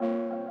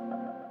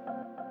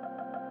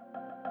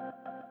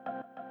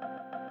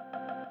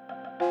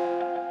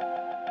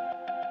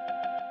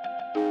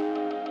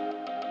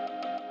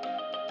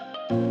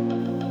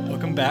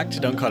Welcome back to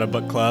Don't Call It a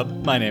Book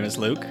Club. My name is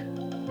Luke.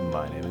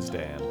 My name is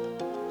Dan.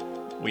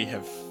 We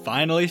have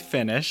finally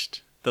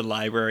finished The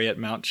Library at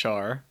Mount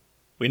Char.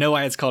 We know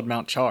why it's called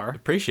Mount Char.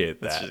 Appreciate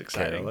Which that, is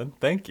exciting. Carolyn.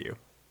 Thank you.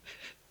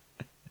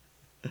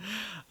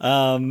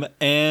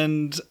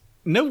 And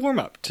no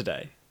warm-up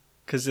today,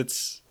 because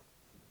it's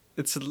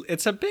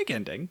a big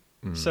ending.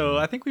 So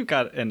I think we've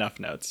got enough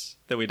notes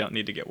that we don't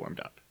need to get warmed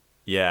up.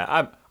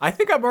 Yeah, I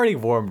think I'm already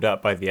warmed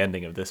up by the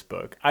ending of this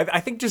book.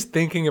 I think just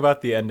thinking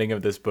about the ending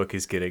of this book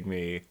is getting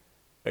me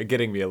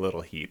a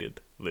little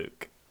heated,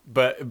 Luke.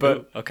 But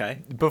Ooh, okay.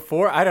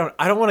 before I don't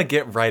want to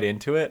get right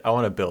into it. I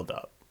want to build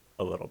up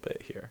a little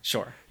bit here.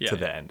 Sure. Yeah. To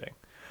the ending.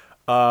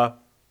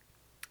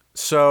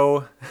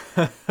 So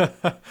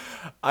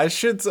I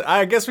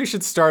guess we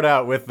should start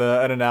out with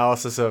an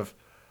analysis of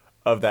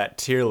that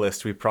tier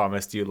list we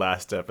promised you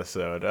last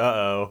episode.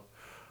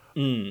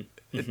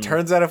 It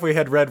turns out if we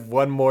had read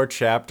one more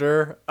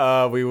chapter,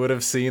 we would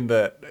have seen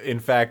that, in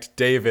fact,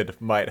 David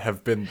might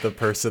have been the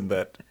person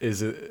that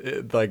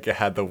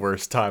had the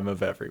worst time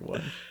of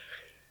everyone.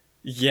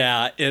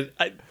 Yeah,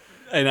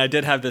 I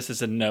did have this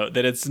as a note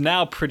that it's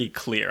now pretty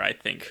clear, I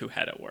think, who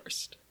had it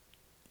worst.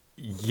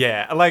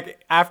 Yeah,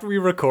 like, after we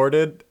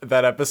recorded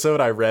that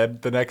episode, I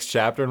read the next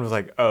chapter and was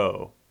like,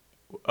 oh,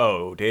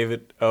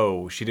 David,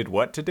 she did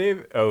what to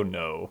David? Oh,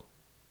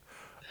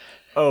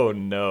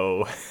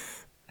 no.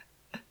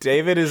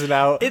 David is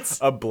now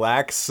a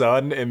black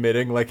sun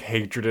emitting like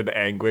hatred and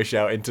anguish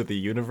out into the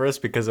universe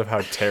because of how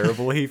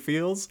terrible he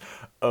feels.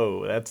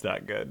 Oh, that's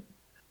not good.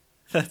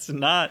 That's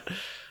not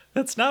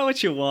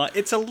what you want.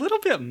 It's a little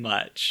bit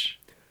much.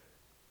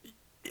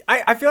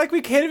 I feel like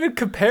we can't even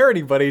compare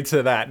anybody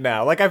to that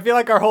now. Like, I feel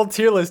like our whole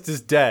tier list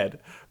is dead.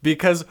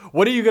 Because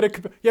what are you going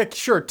to... Yeah,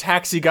 sure,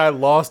 taxi guy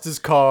lost his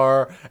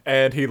car,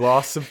 and he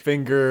lost some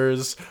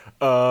fingers.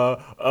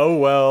 Oh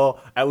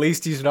well, at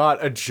least he's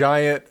not a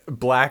giant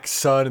black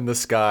sun in the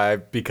sky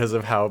because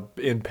of how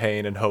in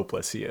pain and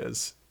hopeless he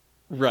is.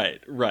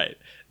 Right.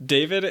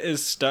 David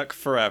is stuck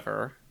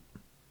forever.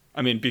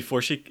 I mean,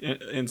 before she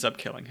ends up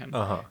killing him.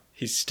 Uh-huh.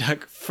 He's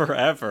stuck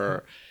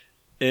forever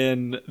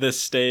in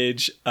this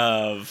stage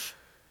of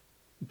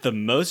the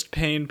most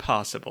pain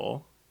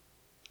possible,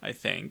 I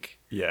think.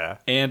 Yeah.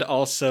 And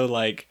also,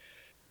 like,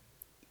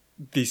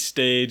 the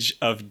stage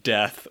of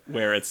death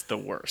where it's the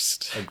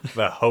worst. Like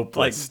the hopeless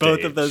like, stage.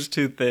 both of those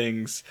two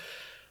things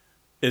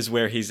is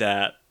where he's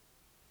at.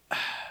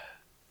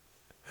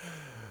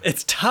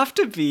 It's tough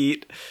to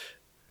beat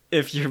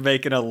if you're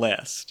making a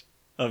list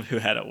of who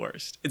had it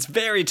worst. It's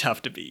very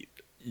tough to beat.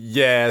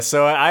 Yeah,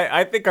 so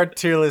I think our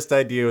tier list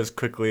idea was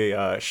quickly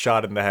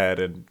shot in the head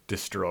and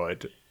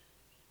destroyed.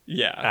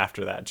 Yeah.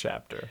 After that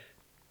chapter.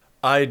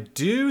 I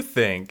do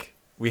think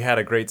we had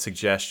a great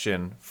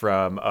suggestion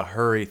from a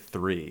Hurry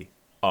 3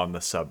 on the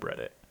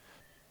subreddit.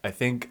 I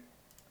think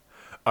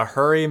a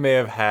Hurry may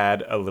have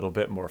had a little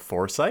bit more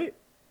foresight.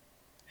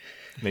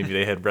 Maybe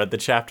they had read the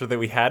chapter that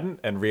we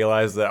hadn't and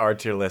realized that our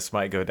tier list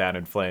might go down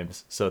in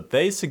flames. So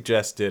they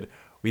suggested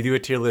we do a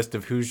tier list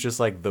of who's just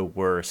like the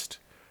worst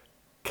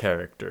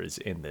characters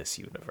in this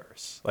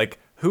universe. Like,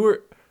 who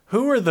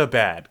are the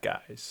bad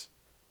guys?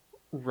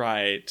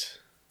 Right.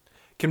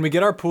 Can we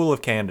get our pool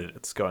of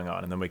candidates going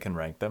on and then we can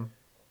rank them?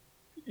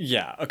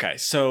 Yeah. Okay.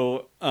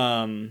 So,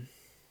 I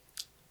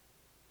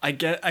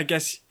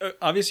guess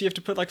obviously you have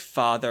to put like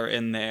father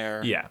in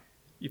there. Yeah,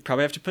 You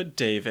probably have to put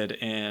David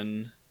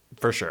in.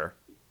 for sure.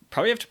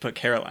 Probably have to put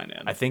Caroline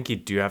in. I think you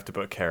do have to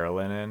put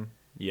Carolyn in.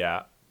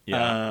 Yeah.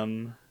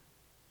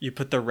 You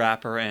put the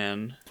rapper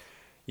in.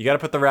 You got to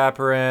put the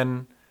rapper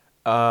in.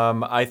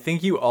 I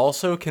think you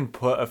also can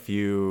put a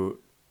few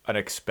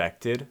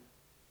unexpected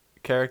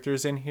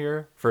characters in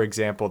here. For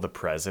example, the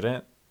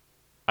president.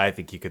 I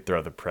think you could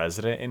throw the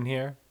president in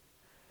here.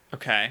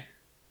 Okay.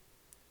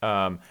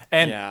 And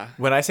Yeah.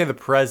 when I say the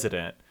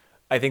president,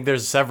 I think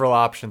there's several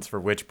options for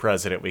which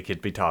president we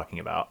could be talking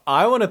about.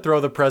 I want to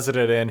throw the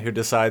president in who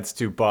decides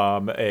to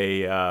bomb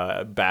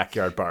a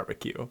backyard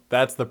barbecue.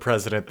 That's the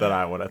president that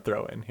I want to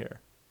throw in here.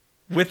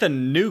 With a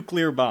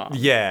nuclear bomb.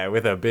 Yeah,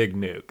 with a big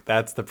nuke.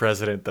 That's the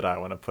president that I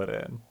want to put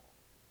in.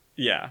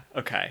 Yeah.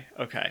 Okay.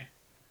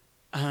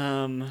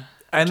 And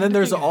then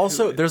there's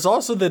also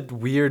the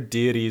weird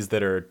deities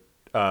that are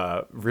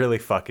really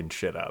fucking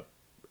shit up.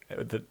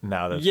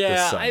 Now that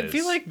the sun I is...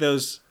 feel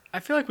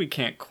like we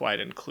can't quite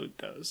include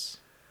those.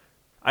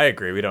 I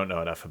agree. We don't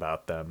know enough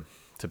about them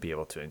to be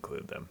able to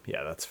include them.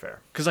 Yeah, that's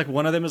fair. Because like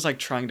one of them is like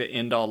trying to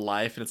end all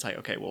life, and it's like,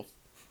 okay, well,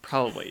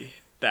 probably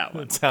that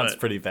one. It sounds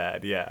pretty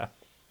bad. Yeah.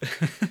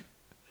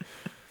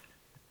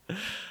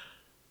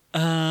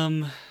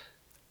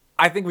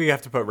 I think we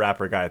have to put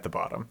rapper guy at the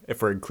bottom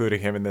if we're including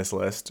him in this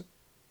list.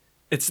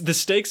 It's the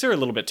stakes are a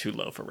little bit too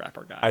low for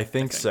rapper guy. I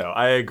think so.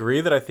 I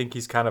agree that I think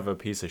he's kind of a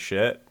piece of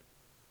shit.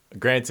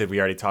 Granted, we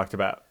already talked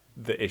about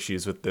the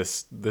issues with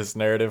this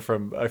narrative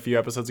from a few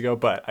episodes ago,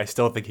 but I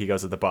still think he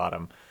goes at the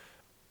bottom.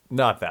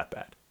 Not that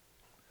bad.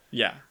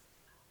 Yeah.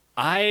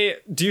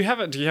 Do you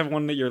have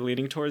one that you're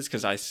leaning towards?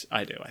 Because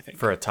I do, I think.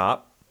 For a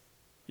top?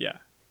 Yeah.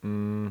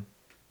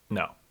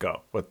 No,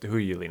 go. Who are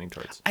you leaning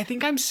towards? I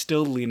think I'm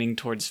still leaning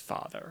towards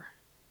father.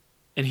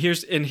 And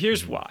here's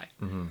why.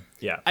 Mm-hmm.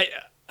 Yeah.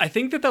 I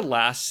think that the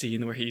last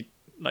scene where he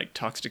like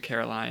talks to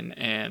Caroline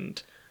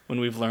and when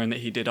we've learned that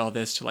he did all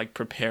this to like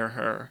prepare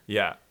her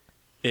Yeah.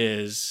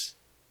 is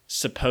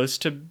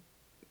supposed to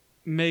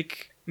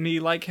make me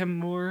like him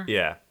more.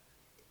 Yeah.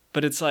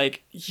 But it's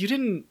like you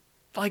didn't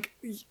like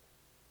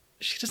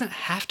she doesn't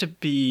have to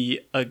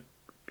be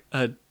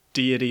a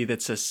deity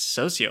that's a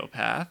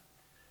sociopath.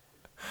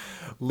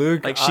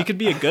 Luke, Like she could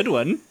be a good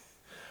one.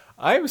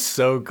 I'm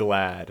so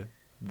glad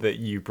that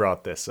you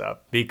brought this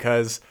up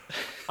because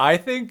I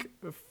think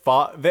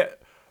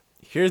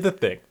here's the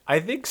thing. I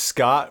think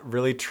Scott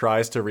really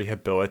tries to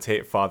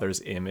rehabilitate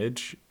Father's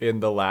image in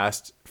the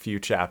last few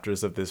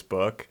chapters of this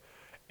book,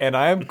 and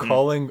I am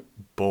calling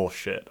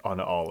bullshit on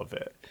all of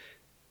it.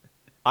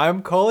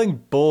 I'm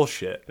calling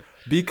bullshit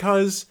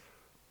because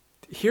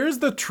here's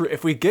the truth.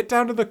 If we get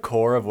down to the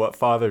core of what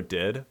Father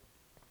did,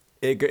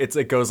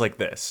 it goes like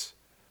this.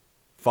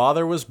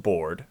 Father was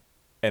bored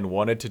and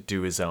wanted to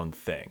do his own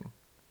thing.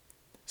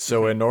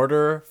 So in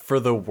order for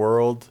the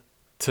world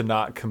to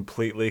not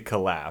completely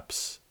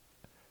collapse,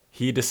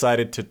 he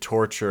decided to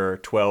torture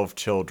 12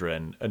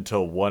 children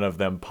until one of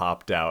them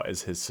popped out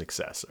as his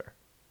successor.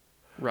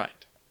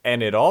 Right.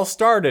 And it all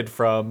started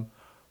from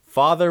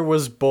Father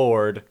was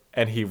bored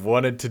and he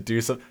wanted to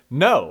do something.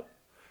 No,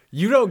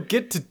 you don't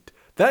get to.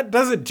 That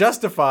doesn't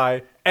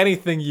justify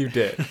anything you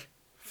did,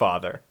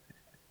 Father.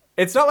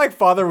 It's not like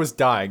Father was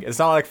dying. It's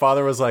not like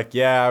Father was like,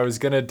 yeah, I was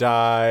going to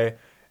die.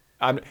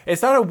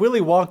 It's not a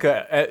Willy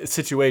Wonka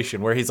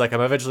situation where he's like,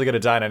 I'm eventually going to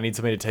die and I need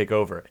somebody to take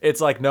over.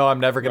 It's like, no, I'm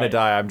never going to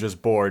die. I'm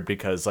just bored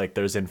because like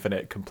there's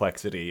infinite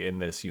complexity in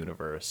this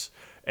universe.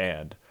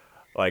 And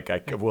like,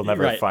 we'll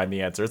never find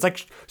the answer. It's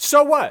like,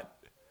 so what?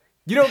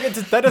 You don't get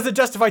to, that doesn't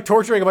justify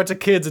torturing a bunch of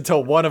kids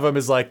until one of them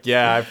is like,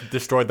 yeah, I've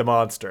destroyed the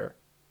monster.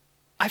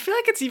 I feel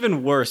like it's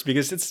even worse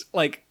because it's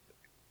like,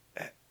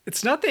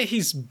 it's not that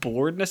he's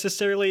bored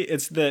necessarily.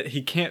 It's that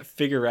he can't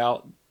figure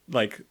out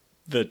like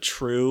the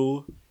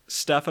true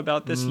stuff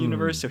about this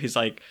universe. So he's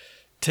like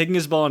taking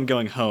his ball and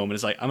going home and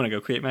is like, I'm going to go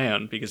create my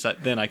own because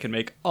then I can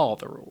make all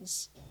the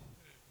rules.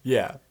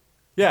 Yeah.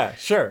 Yeah,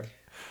 sure.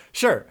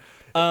 Sure.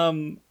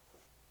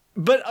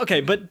 But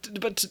okay, but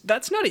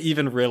that's not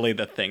even really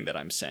the thing that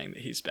I'm saying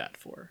that he's bad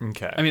for.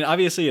 Okay. I mean,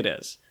 obviously it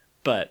is,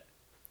 but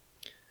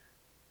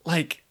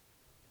like,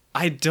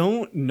 I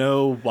don't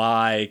know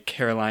why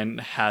Caroline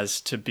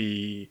has to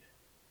be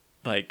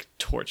like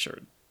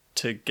tortured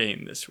to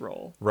gain this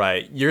role.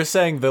 Right. You're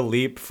saying the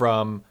leap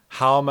from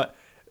how much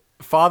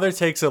Father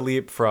takes a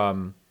leap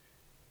from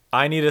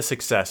I need a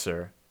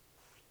successor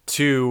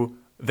to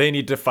they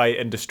need to fight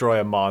and destroy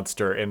a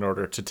monster in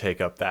order to take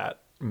up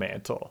that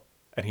mantle.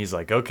 And he's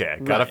like, okay,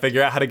 I gotta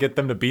figure out how to get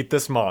them to beat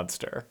this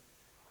monster.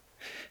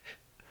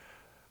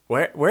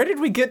 Where did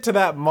we get to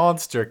that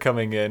monster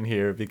coming in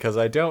here? Because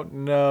I don't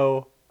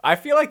know. I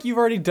feel like you've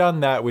already done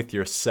that with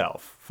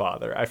yourself,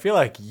 Father. I feel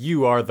like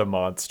you are the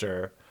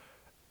monster.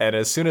 And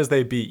as soon as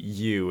they beat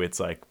you, it's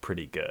like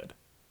pretty good.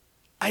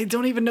 I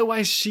don't even know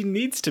why she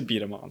needs to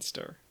beat a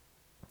monster.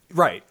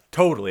 Right.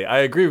 Totally. I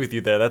agree with you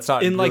there. That's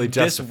not in really like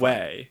this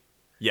way.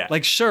 Yeah.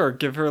 Like, sure,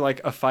 give her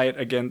like a fight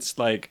against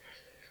like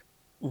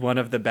one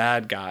of the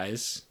bad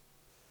guys.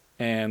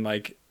 And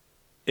like,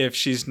 if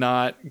she's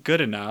not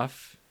good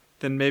enough,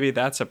 then maybe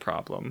that's a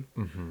problem.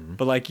 Mm-hmm.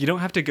 But like, you don't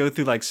have to go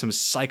through like some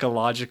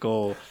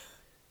psychological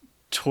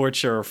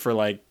torture for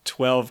like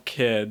 12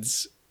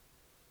 kids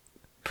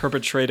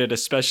perpetrated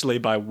especially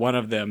by one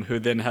of them who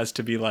then has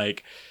to be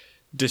like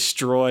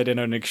destroyed in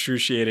an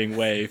excruciating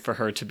way for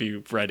her to be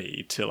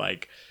ready to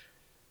like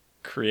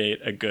create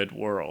a good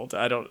world.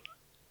 I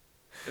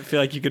feel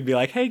like you could be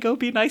like, hey, go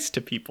be nice to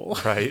people.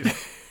 Right.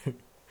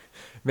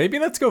 Maybe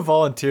let's go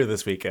volunteer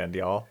this weekend,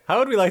 y'all. How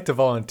would we like to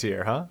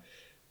volunteer, huh?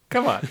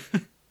 Come on.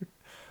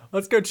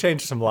 Let's go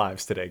change some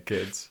lives today,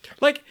 kids.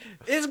 Like,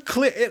 it's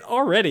clear it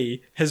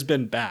already has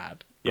been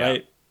bad,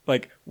 right?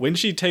 Like, when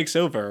she takes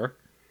over,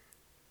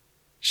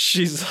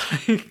 she's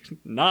like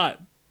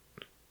not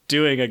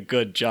doing a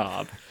good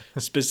job,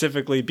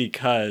 specifically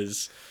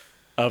because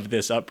of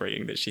this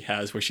upbringing that she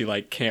has where she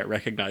like can't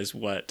recognize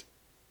what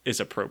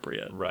is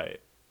appropriate. Right.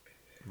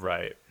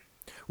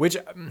 Which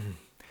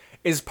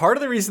is part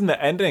of the reason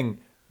the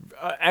ending,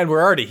 and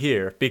we're already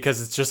here because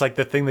it's just like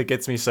the thing that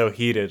gets me so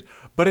heated,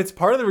 but it's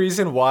part of the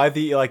reason why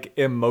the like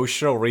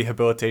emotional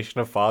rehabilitation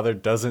of Father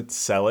doesn't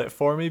sell it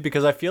for me,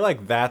 because I feel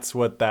like that's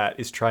what that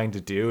is trying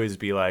to do, is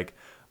be like,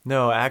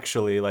 no,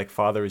 actually, like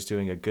Father was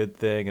doing a good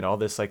thing and all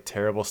this like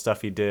terrible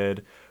stuff he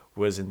did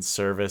was in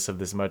service of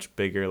this much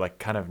bigger, like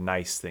kind of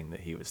nice thing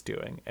that he was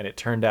doing. And it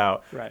turned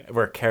out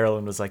where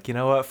Carolyn was like, you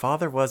know what?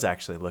 Father was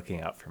actually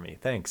looking out for me.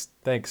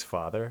 Thanks,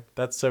 Father.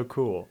 That's so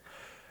cool.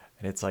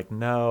 And it's like,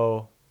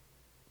 no,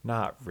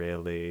 not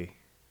really.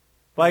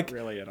 Like, not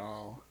really at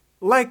all.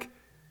 Like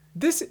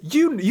this,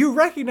 you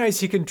recognize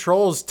he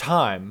controls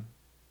time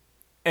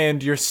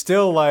and you're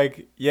still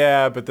like,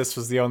 yeah, but this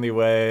was the only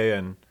way.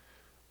 And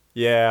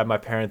yeah, my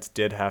parents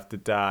did have to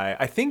die.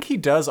 I think he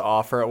does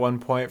offer at one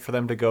point for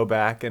them to go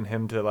back and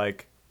him to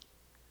like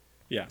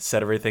Yeah.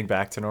 set everything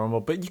back to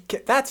normal,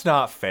 but that's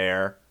not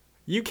fair.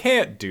 You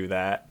can't do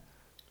that.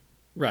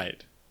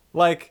 Right.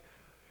 Like,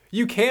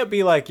 you can't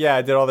be like, yeah,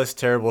 I did all this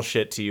terrible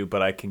shit to you,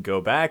 but I can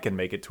go back and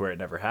make it to where it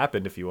never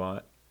happened if you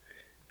want.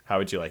 How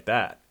would you like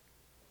that?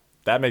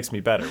 That makes me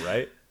better,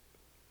 right?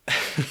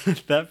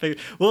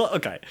 Well,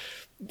 okay.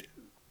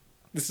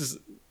 This is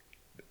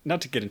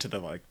not to get into the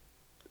like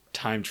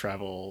time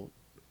travel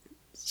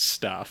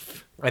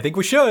stuff. I think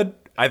we should.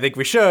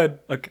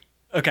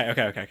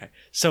 Okay.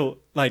 So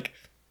like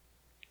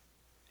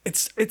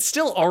it's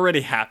still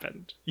already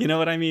happened. You know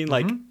what I mean?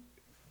 Like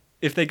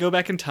if they go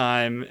back in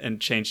time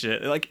and change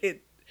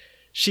it,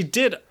 she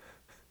did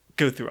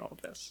go through all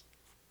of this.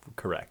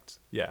 Correct.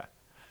 Yeah.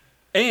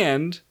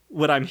 And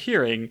what I'm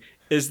hearing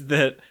is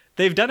that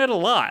they've done it a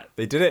lot.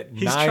 They did it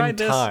He's 9 tried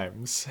this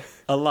times.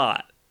 a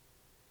lot.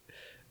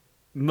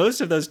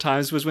 Most of those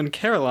times was when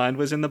Caroline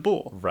was in the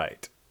bowl.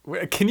 Right.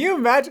 Can you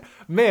imagine?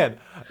 Man,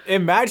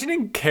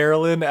 imagining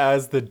Carolyn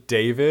as the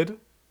David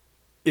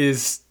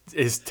is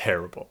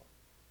terrible.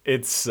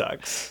 It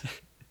sucks.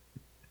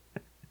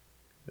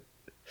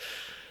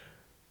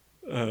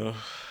 Oh.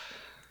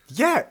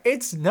 Yeah,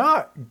 it's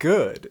not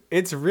good.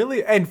 It's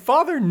really... And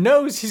Father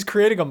knows he's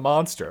creating a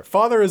monster.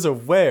 Father is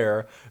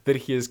aware that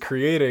he is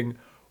creating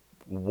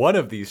one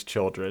of these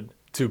children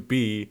to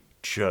be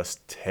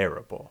just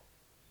terrible.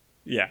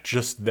 Yeah.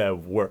 Just the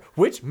worst.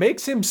 Which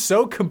makes him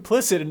so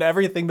complicit in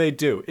everything they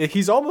do.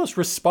 He's almost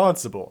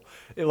responsible.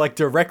 Like,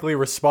 directly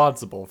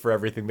responsible for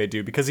everything they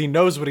do. Because he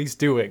knows what he's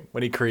doing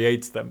when he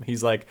creates them.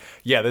 He's like,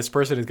 yeah, this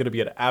person is going to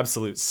be an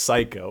absolute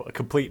psycho. A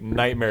complete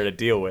nightmare to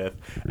deal with.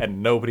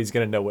 And nobody's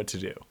going to know what to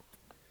do.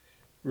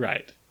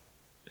 Right.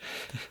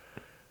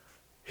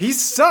 He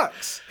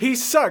sucks. He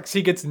sucks.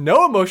 He gets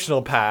no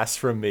emotional pass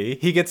from me.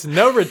 He gets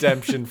no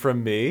redemption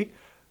from me.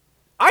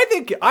 I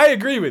think I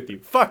agree with you.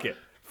 Fuck it.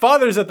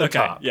 Father's at the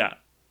top. Yeah.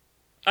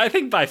 I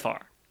think by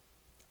far.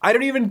 I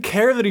don't even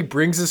care that he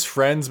brings his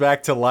friends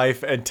back to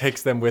life and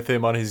takes them with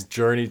him on his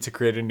journey to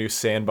create a new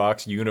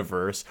sandbox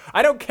universe.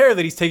 I don't care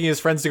that he's taking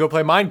his friends to go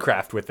play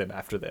Minecraft with him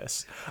after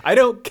this. I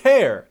don't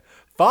care.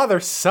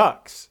 Father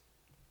sucks.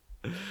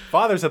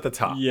 Father's at the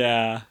top.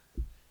 Yeah.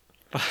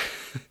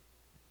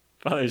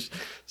 Father's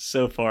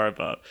so far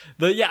above.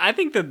 I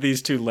think that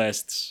these two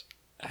lists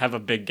have a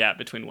big gap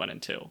between 1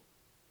 and 2.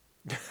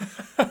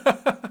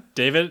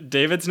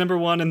 David's number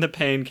 1 in the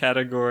pain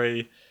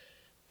category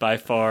by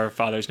far.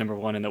 Father's number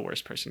 1 in the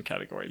worst person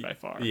category by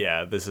far.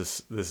 Yeah, this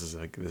is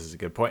a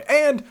good point.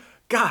 And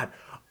God,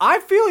 I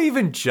feel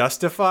even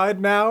justified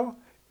now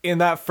in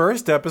that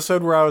first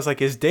episode where I was like,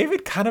 is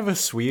David kind of a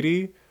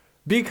sweetie?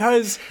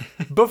 Because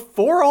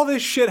before all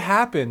this shit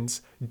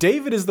happens,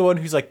 David is the one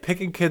who's like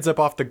picking kids up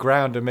off the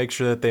ground to make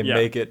sure that they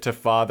make it to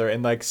Father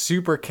and like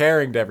super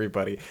caring to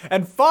everybody.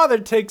 And Father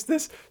takes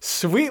this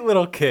sweet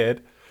little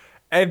kid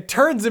and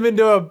turns him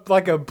into a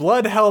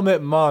blood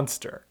helmet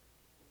monster.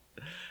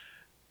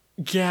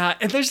 Yeah,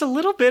 and there's a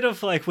little bit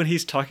of like when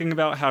he's talking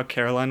about how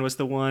Caroline was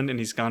the one and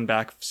he's gone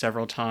back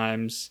several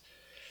times.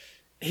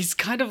 He's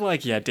kind of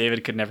like, yeah,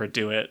 David could never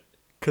do it.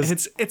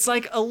 Because it's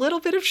like a little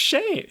bit of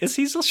shame.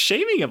 He's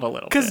shaming him a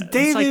little bit. Because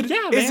David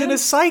isn't a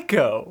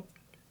psycho.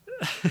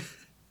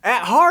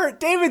 At heart,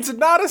 David's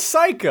not a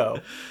psycho.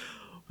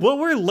 What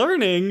we're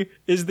learning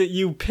is that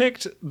you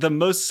picked the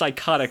most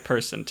psychotic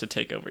person to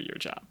take over your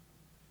job.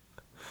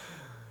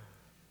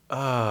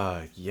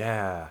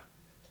 Yeah.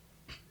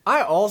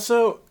 I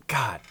also,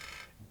 God,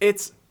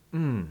 it's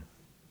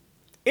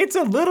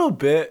a little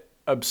bit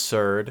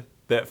absurd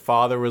that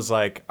Father was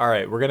like, all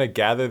right, we're going to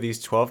gather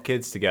these 12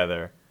 kids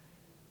together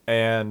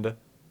and,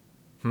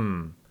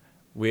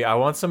 I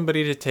want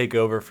somebody to take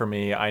over for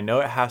me. I know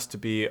it has to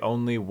be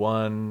only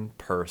one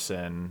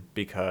person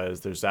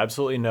because there's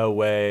absolutely no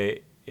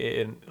way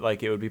it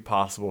would be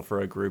possible for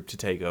a group to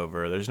take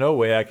over. There's no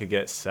way I could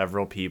get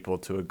several people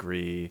to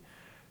agree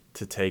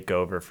to take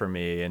over for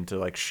me and to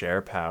like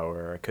share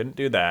power. I couldn't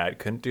do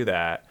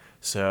that.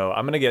 So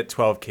I'm going to get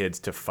 12 kids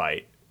to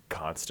fight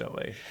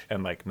constantly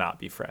and like not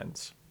be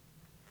friends.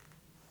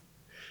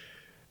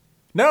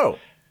 No.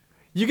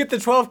 You get the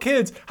 12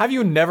 kids. Have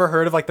you never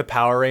heard of like the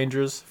Power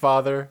Rangers,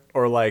 Father?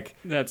 Or like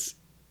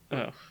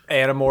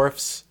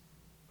Animorphs?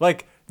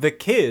 Like the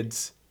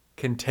kids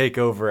can take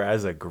over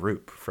as a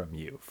group from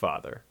you,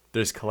 Father.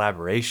 There's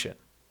collaboration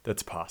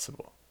that's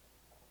possible.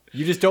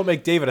 You just don't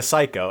make David a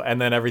psycho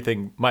and then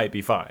everything might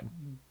be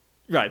fine.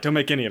 Right, don't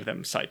make any of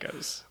them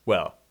psychos.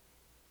 Well,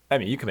 I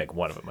mean, you can make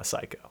one of them a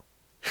psycho.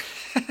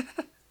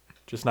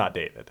 Just not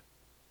David.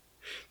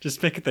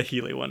 Just make the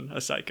Healy one a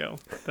psycho.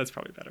 That's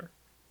probably better.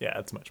 Yeah,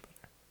 that's much better.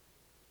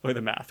 Or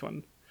the math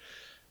one.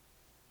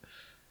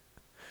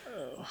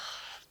 Oh,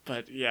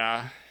 but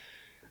yeah,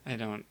 I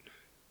don't.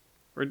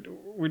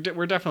 We're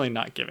definitely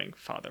not giving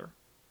Father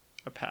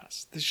a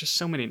pass. There's just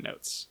so many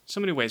notes, so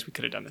many ways we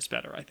could have done this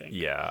better, I think.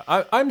 Yeah,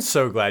 I'm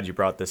so glad you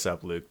brought this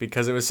up, Luke,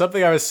 because it was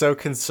something I was so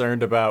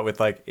concerned about with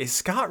like, is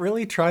Scott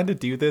really trying to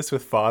do this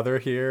with Father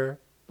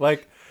here?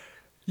 Like,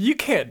 You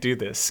can't do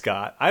this,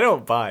 Scott. I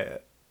don't buy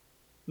it.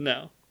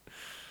 No.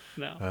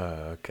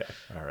 Okay.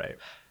 All right.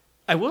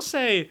 I will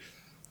say,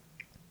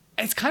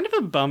 it's kind of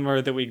a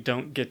bummer that we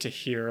don't get to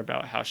hear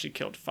about how she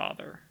killed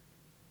father.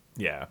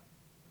 Yeah.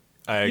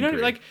 I agree.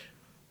 Like,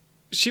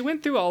 she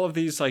went through all of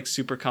these, like,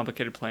 super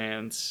complicated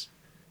plans,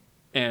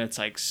 and it's,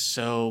 like,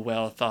 so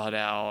well thought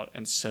out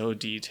and so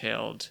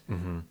detailed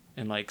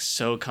and, like,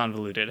 so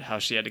convoluted how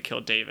she had to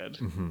kill David.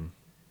 Mm-hmm.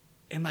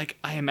 And, like,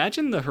 I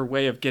imagine her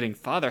way of getting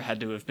father had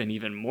to have been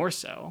even more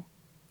so.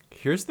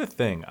 Here's the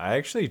thing. I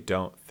actually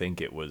don't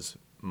think it was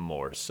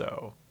more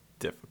so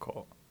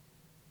difficult.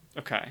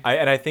 Okay.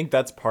 I think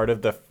that's part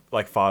of the,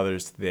 like,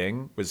 father's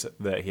thing, was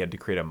that he had to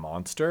create a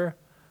monster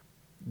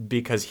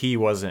because he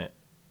wasn't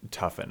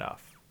tough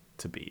enough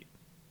to beat.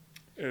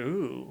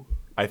 Ooh.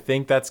 I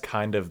think that's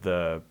kind of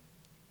the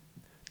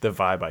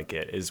vibe I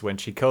get, is when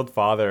she killed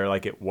father,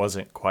 like, it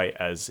wasn't quite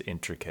as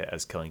intricate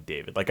as killing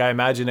David. Like, I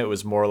imagine it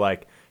was more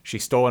like she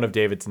stole one of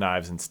David's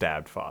knives and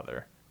stabbed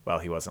father while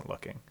he wasn't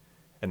looking.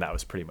 And that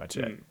was pretty much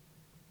it.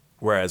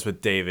 Whereas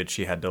with David,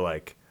 she had to,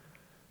 like,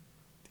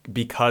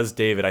 because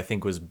David, I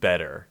think, was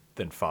better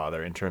than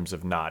father in terms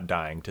of not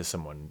dying to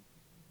someone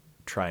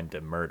trying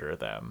to murder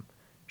them,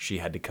 she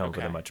had to come up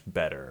with a much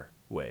better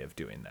way of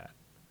doing that.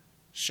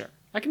 Sure.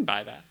 I can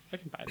buy that.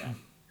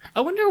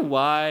 I wonder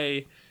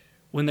why,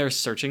 when they're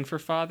searching for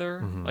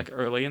father, like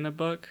early in the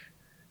book,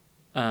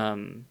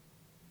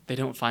 they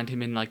don't find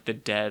him in, like, the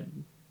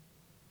dead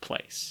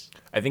place.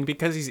 I think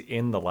because he's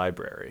in the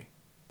library.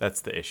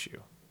 That's the issue.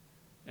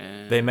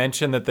 They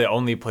mention that the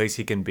only place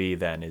he can be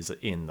then is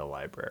in the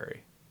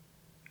library.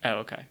 Oh,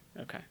 okay.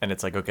 And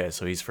it's like, okay,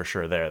 so he's for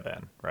sure there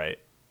then, right?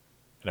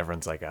 And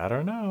everyone's like, I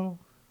don't know.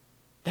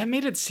 That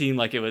made it seem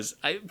like it was...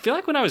 I feel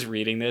like when I was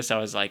reading this, I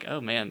was like, oh,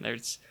 man,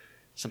 there's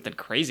something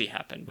crazy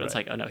happened. But It's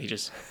like, oh, no, he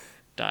just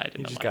died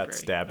in the library. He just got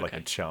stabbed like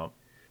a chump.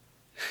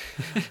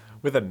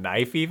 With a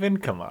knife even?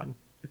 Come on.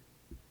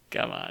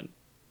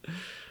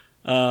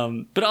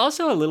 But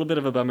also a little bit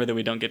of a bummer that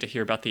we don't get to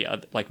hear about the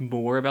other, like,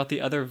 more about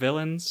the other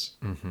villains.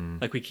 Mm-hmm.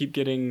 Like, we keep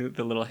getting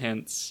the little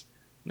hints.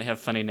 They have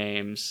funny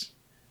names.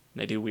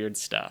 And they do weird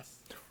stuff.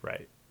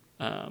 Right.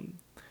 I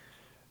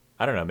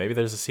don't know. Maybe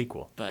there's a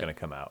sequel going to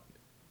come out.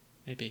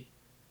 Maybe.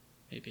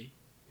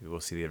 We'll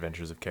see the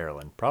adventures of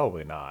Carolyn.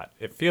 Probably not.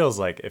 It feels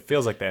like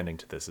the ending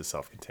to this is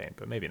self-contained,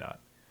 but maybe not.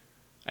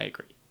 I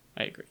agree.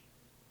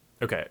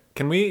 Okay.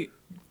 Can we...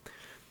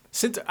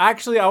 Since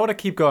actually, I want to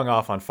keep going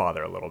off on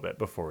father a little bit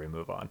before we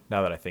move on,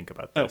 now that I think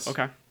about this. Oh,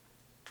 okay.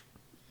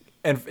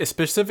 And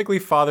specifically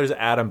father's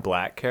Adam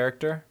Black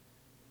character.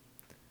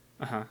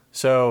 Uh-huh.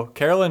 So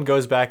Carolyn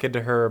goes back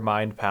into her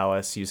mind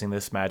palace using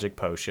this magic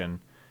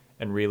potion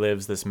and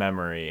relives this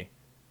memory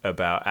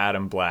about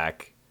Adam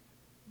Black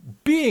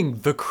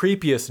being the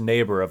creepiest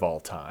neighbor of all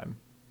time.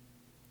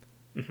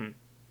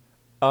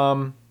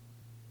 Mm-hmm.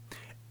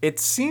 It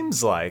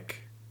seems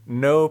like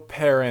no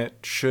parent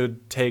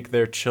should take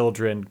their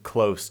children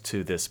close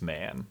to this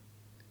man.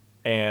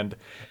 And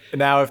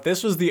now, if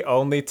this was the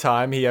only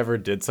time he ever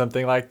did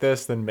something like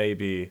this, then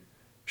maybe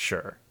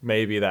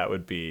that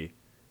would be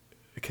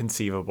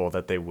conceivable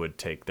that they would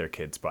take their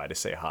kids by to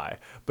say hi.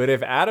 But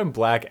if Adam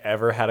Black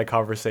ever had a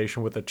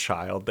conversation with a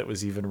child that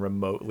was even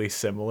remotely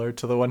similar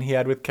to the one he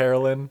had with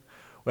Carolyn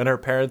when her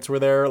parents were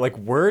there, like,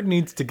 word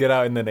needs to get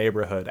out in the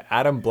neighborhood.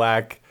 Adam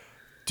Black...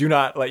 Do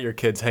not let your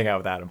kids hang out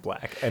with Adam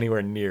Black,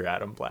 anywhere near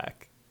Adam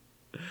Black.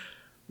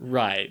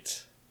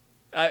 Right.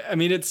 I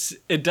mean,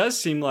 it does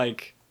seem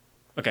like...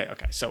 Okay,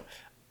 so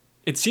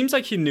it seems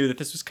like he knew that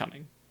this was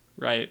coming,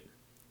 right?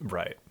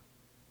 Right.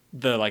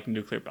 The, like,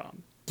 nuclear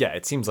bomb. Yeah,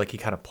 it seems like he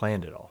kind of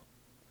planned it all.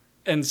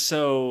 And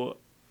so,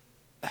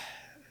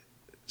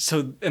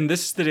 and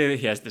this is the day that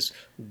he has this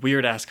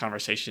weird-ass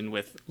conversation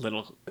with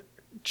little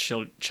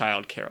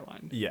child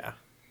Caroline. Yeah.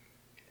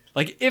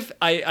 Like, if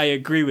I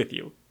agree with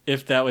you,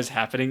 if that was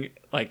happening,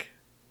 like,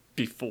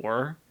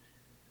 before,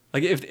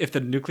 like, if the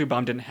nuclear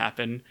bomb didn't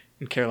happen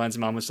and Caroline's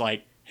mom was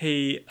like,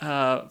 hey,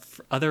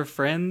 other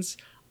friends,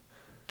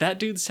 that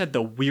dude said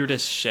the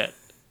weirdest shit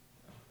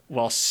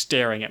while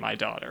staring at my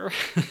daughter.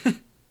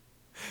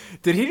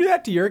 Did he do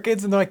that to your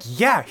kids? And they're like,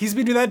 yeah, he's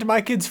been doing that to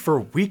my kids for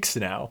weeks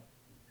now.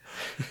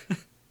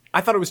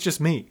 I thought it was just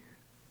me.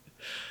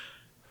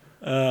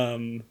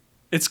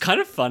 It's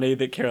kind of funny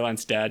that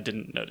Caroline's dad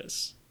didn't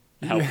notice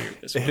how weird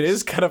this was. It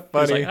is kind of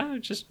funny. He was like, oh,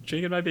 just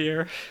drinking my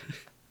beer.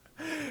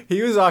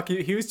 He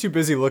was too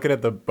busy looking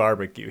at the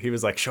barbecue. He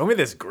was like, show me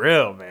this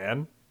grill,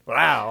 man.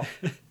 Wow.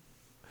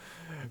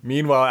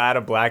 Meanwhile,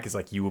 Adam Black is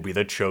like, you will be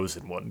the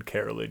chosen one,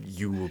 Carolyn.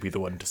 You will be the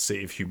one to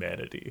save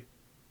humanity.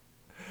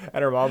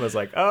 And her mom is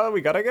like, oh,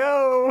 we gotta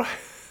go.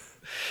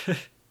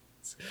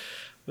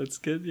 Let's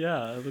get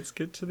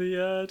to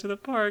the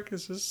park.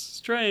 This is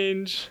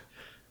strange.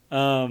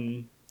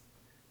 I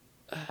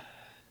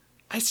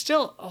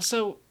still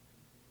also,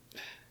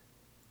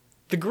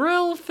 the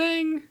grill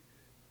thing,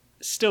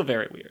 still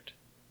very weird.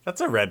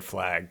 That's a red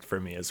flag for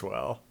me as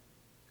well.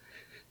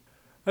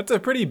 That's a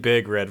pretty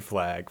big red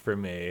flag for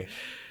me.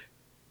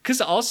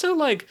 Because also,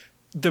 like,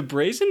 the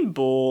Brazen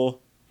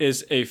Bull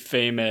is a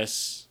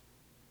famous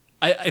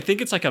I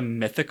think it's like a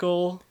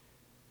mythical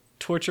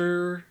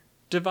torture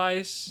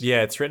device.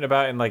 Yeah, it's written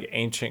about in like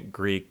ancient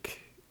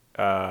Greek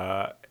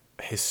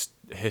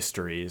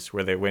histories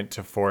where they went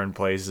to foreign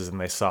places and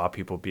they saw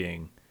people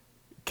being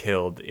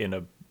killed in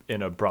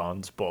a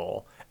bronze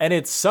bowl, and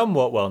it's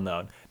somewhat well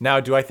known. Now,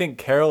 do I think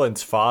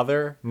Carolyn's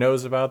father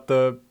knows about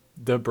the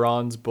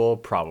bronze bowl?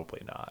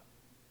 Probably not.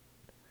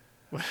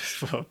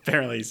 Well,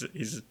 apparently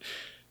he's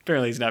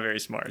not very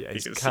smart. Yeah,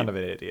 he's kind of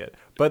an idiot.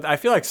 But I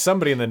feel like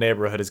somebody in the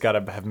neighborhood has got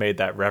to have made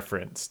that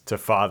reference to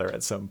Father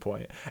at some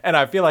point. And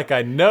I feel like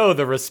I know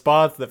the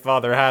response that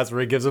Father has,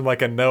 where he gives him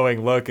like a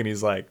knowing look, and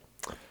he's like,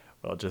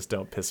 "Well, just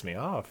don't piss me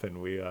off,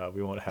 and we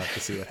won't have to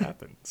see what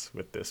happens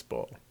with this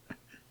bowl."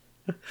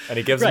 And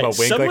he gives him a wink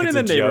Someone like it's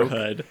in the a joke.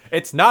 neighborhood.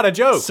 It's not a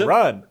joke.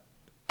 Run.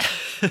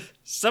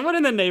 Someone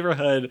in the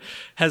neighborhood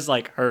has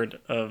like heard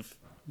of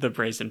the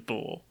brazen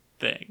bull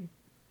thing.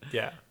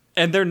 Yeah.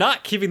 And they're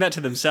not keeping that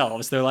to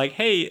themselves. They're like,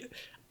 hey,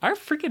 our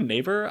freaking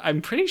neighbor,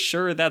 I'm pretty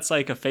sure that's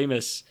like a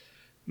famous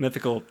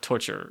mythical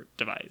torture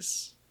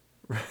device.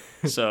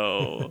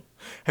 So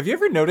have you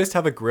ever noticed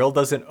how the grill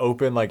doesn't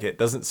open, like it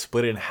doesn't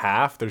split in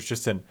half? There's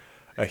just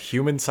a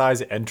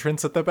human-sized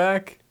entrance at the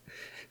back.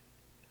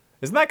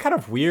 Isn't that kind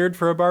of weird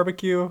for a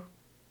barbecue?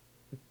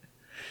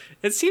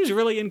 It seems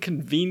really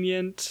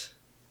inconvenient.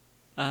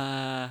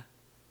 I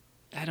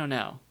don't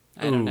know.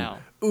 I don't know.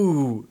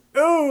 Ooh,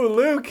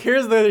 Luke,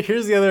 here's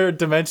the other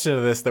dimension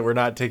of this that we're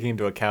not taking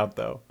into account,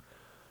 though.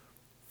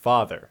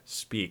 Father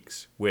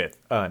speaks with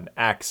an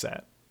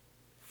accent.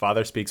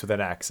 Father speaks with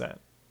an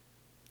accent.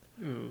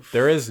 Oof.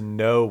 There is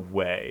no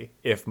way,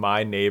 if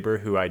my neighbor,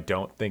 who I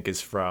don't think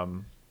is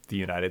from the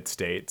United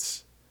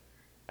States,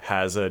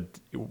 has a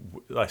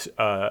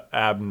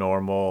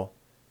abnormal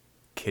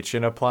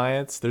kitchen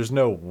appliance, there's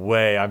no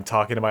way I'm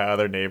talking to my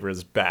other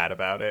neighbors bad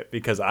about it,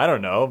 because I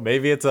don't know,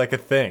 maybe it's like a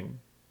thing.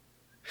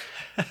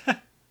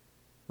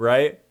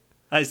 Right?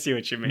 I see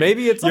what you mean.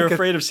 Maybe it's you're like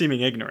afraid of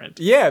seeming ignorant.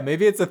 Yeah,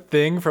 maybe it's a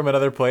thing from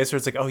another place where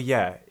it's like, oh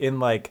yeah, in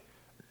like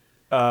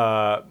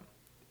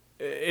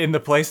in the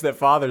place that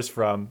Father's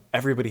from,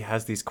 everybody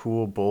has these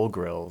cool bull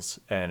grills,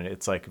 and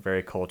it's like a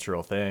very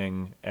cultural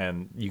thing,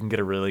 and you can get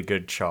a really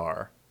good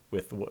char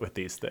with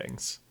these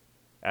things,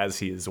 as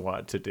he is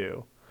wont to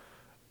do.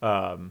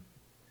 And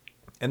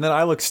then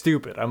I look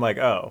stupid. I'm like,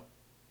 oh,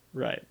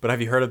 right. But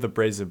have you heard of the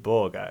brazen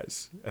bull,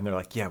 guys? And they're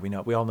like, yeah,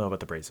 we all know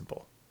about the brazen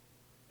bull.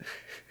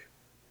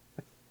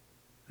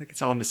 Like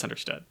it's all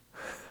misunderstood.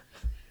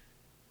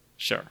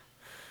 Sure.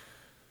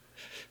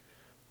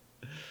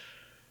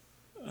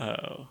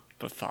 Oh,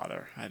 but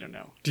Father, I don't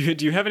know. Do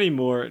you have any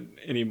more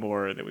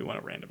that we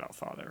want to rant about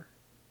Father?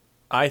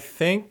 I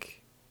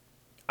think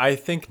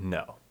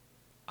no.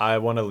 I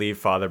want to leave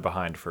Father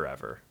behind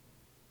forever.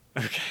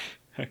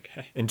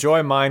 Okay.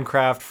 Enjoy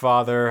Minecraft,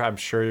 Father. I'm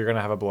sure you're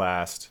gonna have a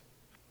blast.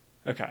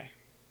 Okay.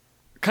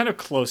 Kind of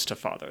close to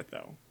Father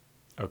though.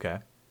 Okay.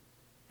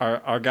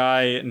 Our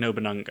guy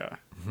Nobunanga,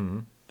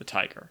 the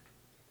tiger.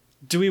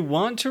 Do we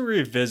want to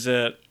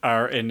revisit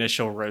our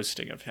initial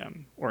roasting of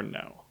him or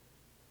no?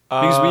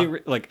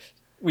 Because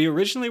we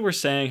originally were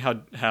saying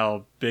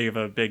how big of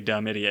a big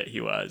dumb idiot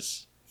he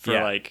was for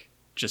like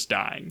just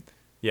dying.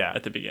 Yeah.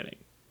 At the beginning.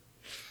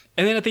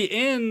 And then at the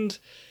end,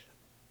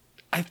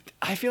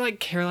 I feel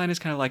like Caroline is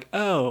kind of like,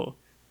 oh,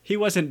 he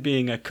wasn't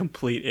being a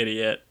complete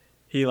idiot.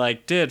 He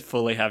like did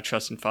fully have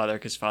trust in Father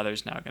because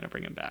Father's now going to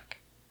bring him back.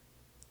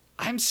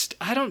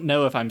 I don't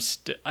know if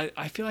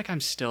I feel like I'm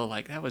still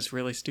like, that was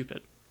really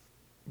stupid.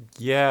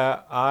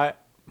 Yeah, I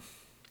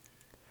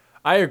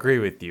agree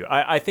with you.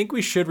 I think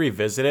we should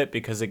revisit it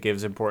because it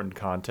gives important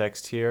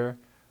context here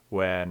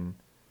when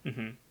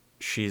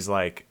she's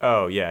like,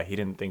 oh yeah, he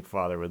didn't think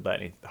Father would let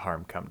any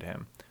harm come to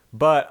him.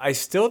 But I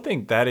still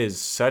think that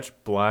is such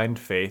blind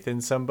faith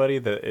in somebody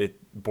that it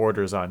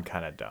borders on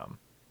kind of dumb.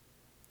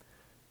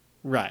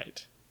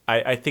 Right.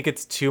 I think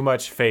it's too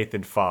much faith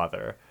in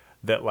Father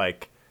that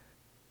like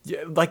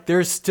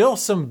there's still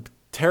some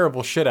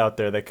terrible shit out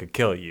there that could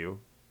kill you,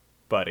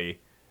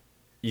 buddy.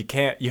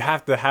 You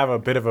have to have a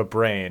bit of a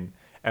brain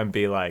and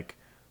be like,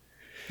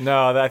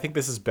 no, I think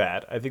this is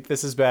bad. I think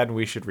this is bad and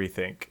we should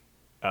rethink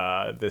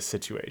this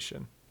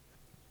situation.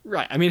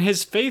 Right. I mean,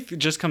 his faith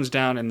just comes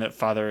down in that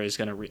Father is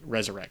going to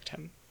resurrect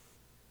him,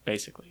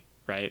 basically,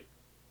 right?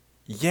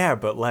 Yeah,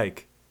 but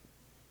like,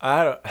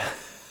 I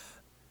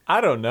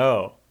don't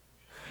know.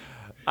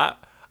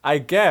 I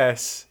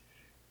guess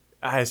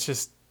it's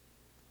just,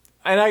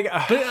 and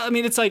but I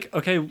mean, it's like,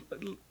 okay,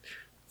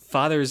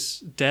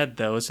 Father's dead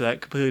though, so that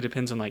completely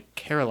depends on like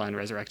Caroline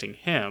resurrecting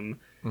him.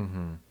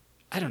 Mm-hmm.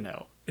 I don't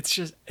know. It's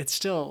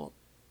still.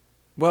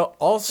 Well,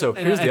 also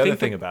here's the other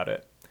thing about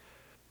it.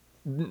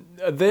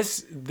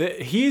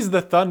 He's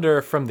the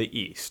thunder from the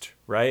east,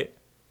 right?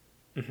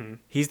 Mm-hmm.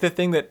 He's the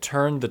thing that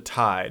turned the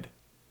tide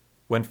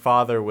when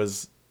Father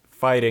was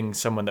fighting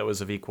someone that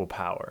was of equal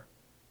power.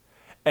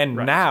 And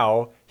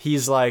now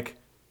he's like,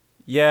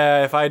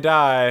 yeah, if I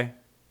die,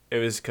 it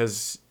was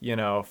because,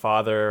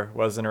 Father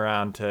wasn't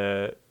around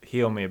to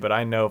heal me, but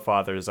I know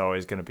Father is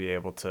always going to be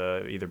able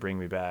to either bring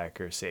me back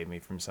or save me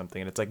from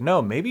something. And it's like,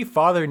 no, maybe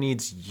Father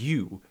needs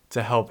you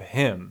to help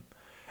him.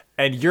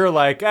 And you're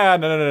like,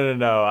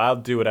 no, I'll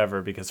do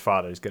whatever because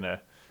Father's going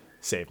to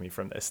save me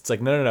from this. It's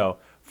like, no.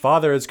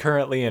 Father is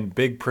currently in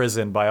big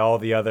prison by all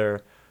the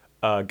other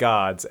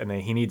gods, and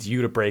then he needs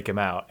you to break him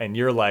out. And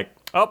you're like,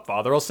 oh,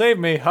 Father will save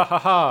me, ha ha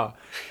ha.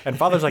 And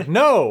Father's like,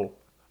 no,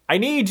 I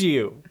need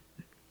you.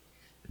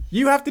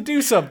 You have to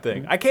do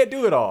something. I can't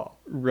do it all.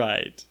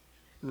 Right.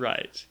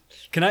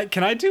 Can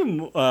I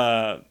do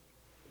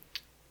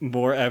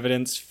more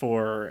evidence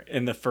for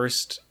in the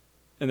first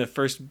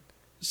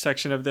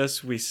section of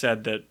this? We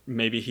said that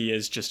maybe he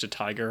is just a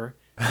tiger,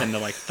 and the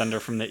like thunder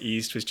from the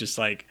east was just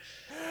like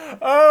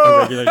a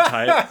regular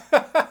tide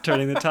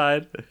turning the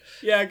tide.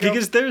 Yeah,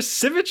 because there's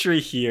symmetry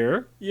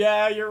here.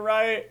 Yeah, you're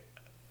right.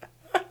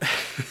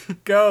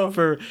 Go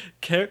for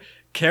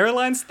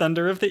Caroline's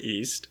Thunder of the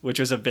East, which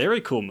was a very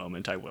cool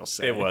moment, I will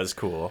say. It was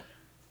cool.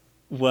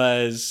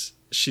 Was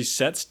she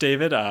sets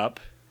David up,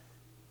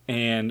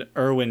 and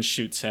Erwin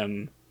shoots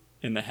him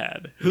in the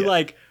head. Who,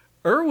 like,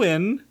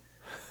 Erwin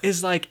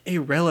is like a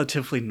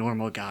relatively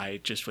normal guy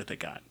just with a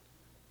gun.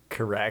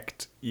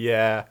 Correct.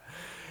 Yeah.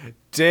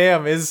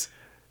 Damn, is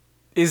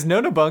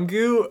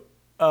Nonabungu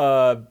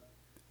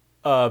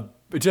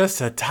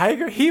just a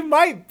tiger? He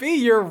might be,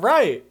 you're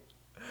right.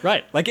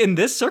 Right. Like, in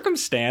this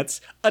circumstance,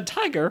 a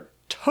tiger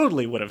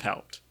totally would have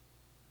helped.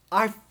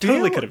 I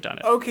totally could have done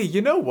it. Okay,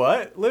 you know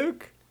what,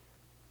 Luke?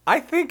 I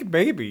think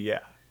maybe, yeah.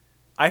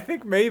 I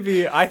think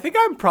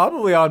I'm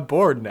probably on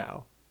board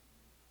now.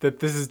 That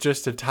this is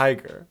just a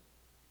tiger.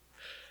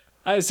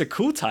 It's a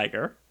cool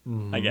tiger,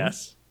 I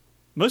guess.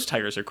 Most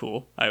tigers are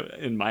cool,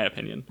 in my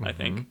opinion, I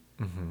think.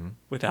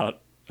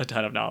 Without a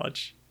ton of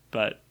knowledge.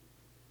 But,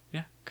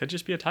 yeah, could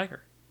just be a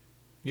tiger.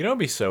 You know what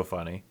would be so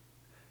funny?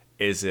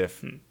 Is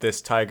if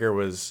this tiger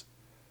was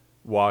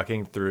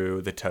walking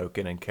through the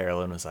token and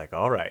Carolyn was like,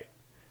 all right,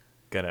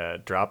 gonna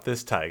drop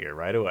this tiger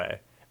right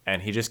away.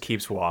 And he just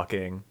keeps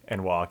walking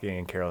and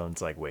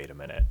Carolyn's like, wait a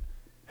minute,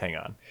 hang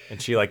on. And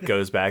she like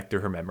goes back through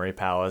her memory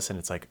palace and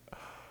it's like,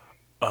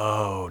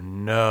 oh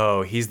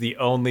no, he's the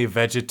only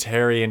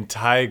vegetarian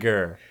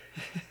tiger.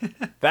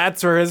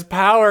 That's where his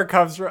power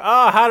comes from.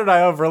 Oh, how did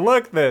I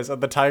overlook this?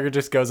 And the tiger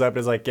just goes up and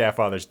is like, yeah,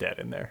 Father's dead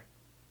in there.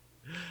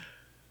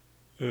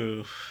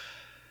 Ooh.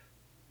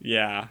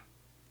 Yeah.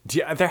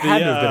 Yeah, there had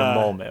to have been a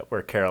moment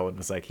where Carolyn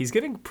was like, he's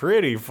getting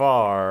pretty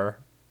far.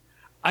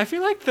 I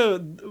feel like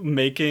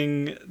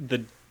making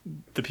the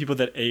people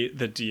that ate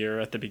the deer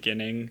at the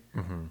beginning,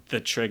 the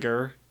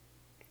trigger,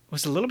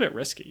 was a little bit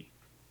risky.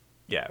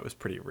 Yeah, it was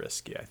pretty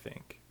risky, I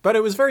think. But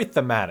it was very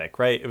thematic,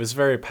 right? It was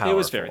very powerful. It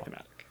was very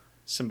thematic.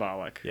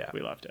 Symbolic. Yeah.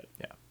 We loved it.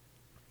 Yeah.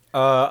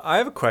 I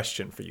have a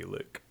question for you,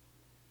 Luke.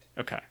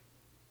 Okay.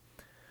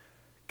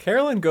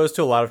 Carolyn goes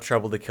to a lot of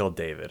trouble to kill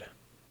David.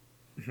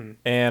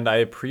 And I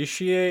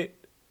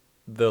appreciate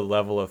the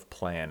level of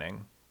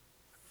planning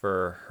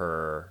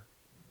for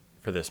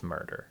this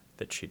murder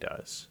that she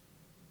does.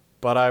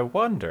 But I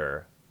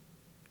wonder,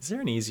 is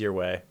there an easier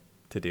way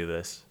to do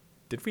this?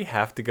 Did we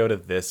have to go to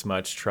this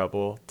much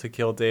trouble to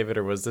kill David,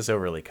 or was this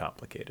overly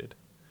complicated?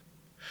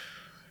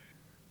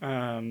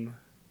 I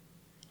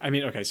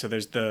mean, okay, so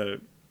there's the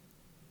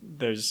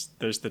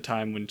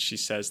time when she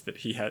says that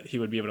he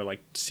would be able to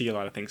like see a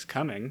lot of things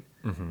coming.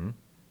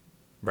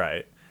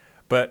 Right.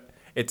 But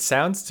it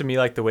sounds to me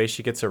like the way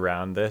she gets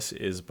around this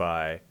is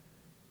by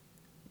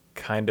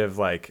kind of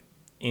like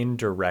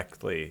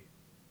indirectly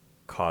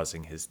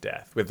causing his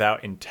death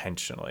without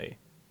intentionally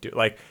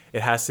like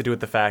it has to do with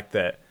the fact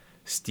that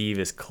Steve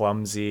is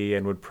clumsy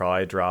and would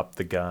probably drop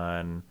the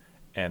gun,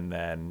 and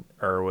then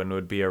Erwin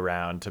would be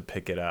around to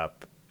pick it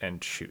up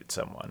and shoot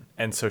someone.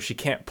 And so she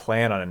can't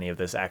plan on any of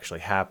this actually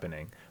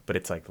happening, but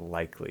it's like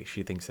likely.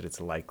 She thinks that it's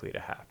likely to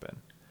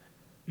happen.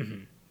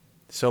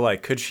 So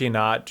like, could she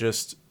not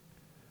just,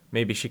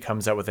 maybe she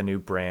comes out with a new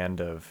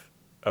brand of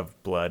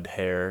blood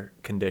hair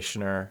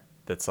conditioner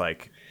that's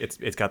like,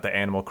 it's got the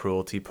animal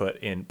cruelty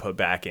put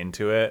back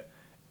into it,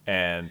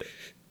 and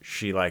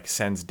she like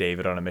sends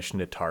David on a mission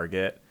to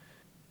Target,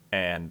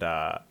 and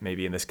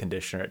maybe in this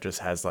conditioner it just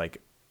has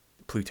like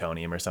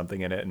plutonium or something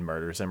in it and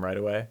murders him right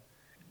away.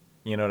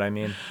 You know what I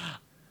mean?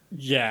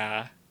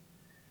 Yeah.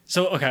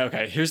 So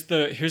okay. Here's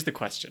the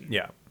question.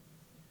 Yeah.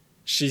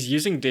 She's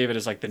using David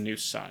as like the new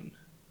son.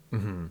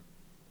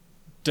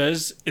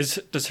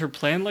 Does her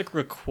plan like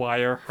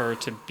require her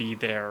to be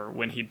there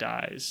when he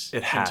dies?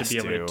 It has and to be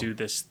able to do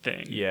this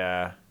thing.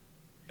 Yeah.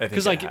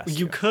 Because like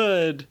you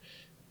could,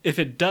 if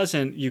it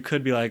doesn't, you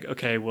could be like,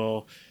 okay,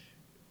 well,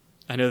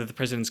 I know that the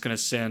president's going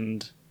to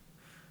send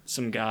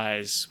some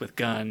guys with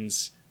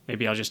guns.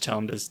 Maybe I'll just tell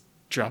him to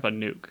drop a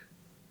nuke.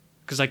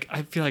 Because like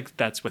I feel like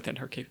that's within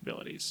her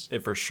capabilities.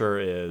 It for sure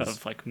is.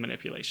 Of like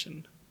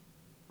manipulation.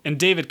 And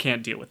David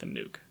can't deal with a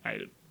nuke, I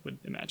would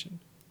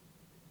imagine.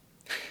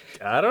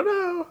 I don't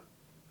know.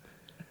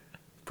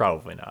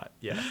 Probably not.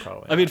 Yeah,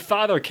 probably. I mean,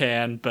 Father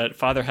can, but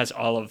Father has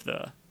all of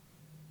the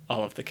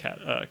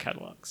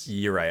catalogs.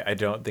 You're right. I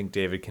don't think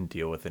David can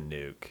deal with a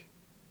nuke.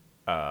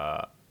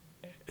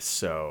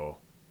 So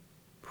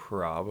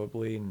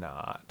probably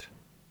not.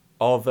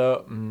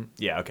 Although,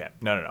 yeah, okay.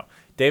 No.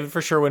 David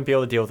for sure wouldn't be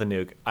able to deal with a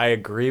nuke. I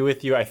agree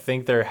with you. I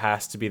think there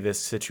has to be this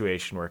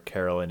situation where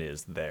Carolyn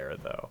is there,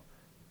 though.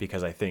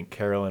 Because I think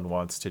Carolyn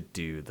wants to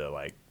do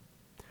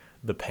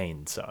the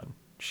pain son.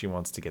 She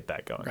wants to get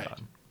that going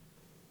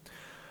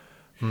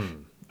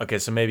on. Okay,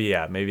 so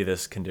maybe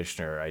this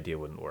conditioner idea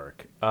wouldn't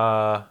work.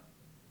 It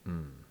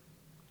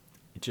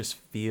just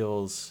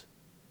feels...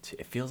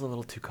 It feels a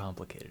little too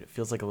complicated. It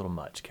feels like a little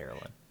much,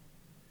 Carolyn.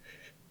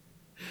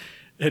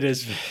 It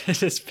is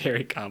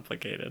very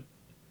complicated.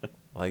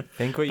 Like,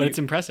 but it's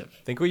impressive.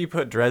 Think what you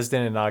put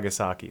Dresden and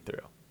Nagasaki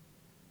through.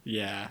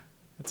 Yeah.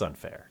 It's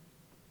unfair.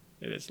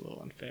 It is a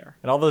little unfair.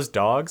 And all those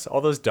dogs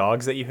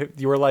that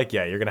you were like,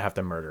 yeah, you're going to have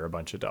to murder a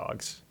bunch of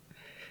dogs.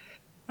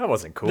 That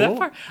wasn't cool.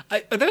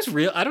 Are those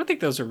real? I don't think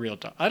those are real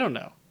dogs. I don't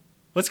know.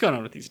 What's going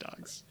on with these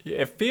dogs?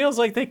 It feels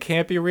like they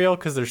can't be real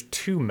because there's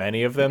too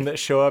many of them that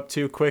show up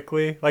too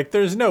quickly. Like,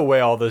 there's no way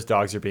all those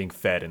dogs are being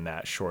fed in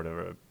that short of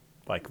a,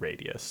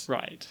 radius.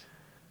 Right.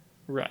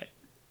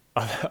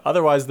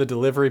 Otherwise, the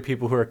delivery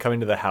people who are coming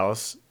to the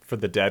house for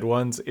the dead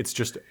ones, it's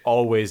just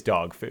always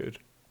dog food.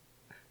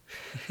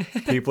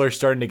 People are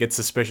starting to get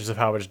suspicious of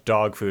how much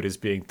dog food is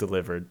being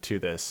delivered to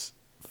this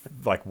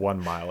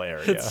 1 mile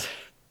area.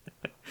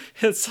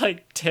 It's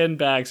like 10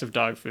 bags of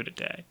dog food a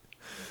day.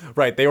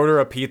 Right. They order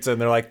a pizza and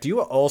they're like, do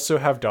you also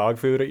have dog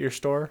food at your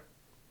store?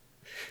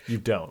 You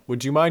don't.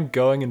 Would you mind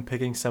going and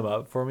picking some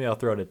up for me? I'll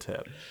throw in a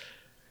tip.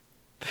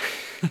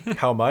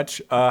 How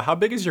much? How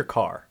big is your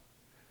car?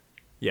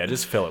 Yeah,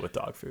 just fill it with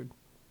dog food.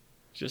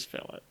 Just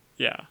fill it.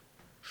 Yeah.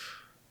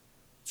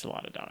 It's a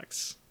lot of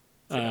dogs.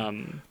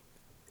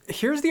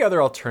 Here's the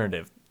other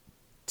alternative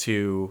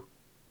to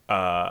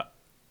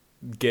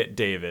get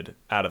David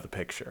out of the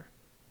picture.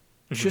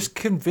 Just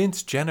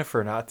convince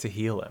Jennifer not to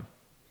heal him.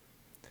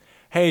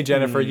 Hey,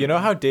 Jennifer, you know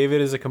how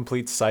David is a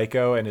complete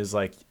psycho and is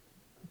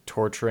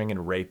torturing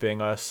and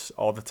raping us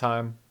all the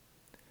time?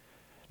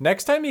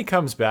 Next time he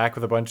comes back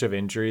with a bunch of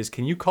injuries,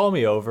 can you call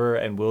me over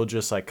and we'll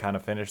just kind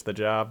of finish the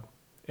job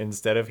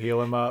instead of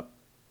heal him up?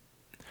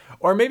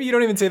 Or maybe you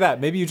don't even say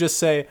that. Maybe you just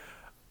say,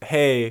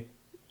 hey,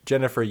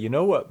 Jennifer, you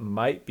know what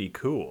might be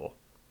cool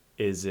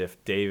is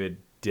if David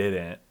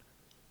didn't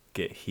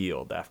get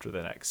healed after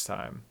the next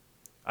time.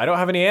 I don't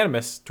have any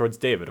animus towards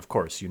David, of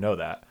course, you know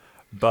that.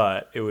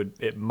 But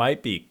it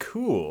might be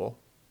cool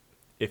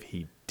if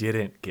he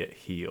didn't get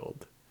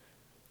healed.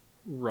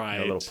 Right.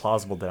 A little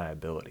plausible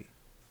deniability.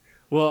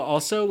 Well,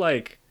 also,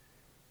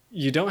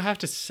 you don't have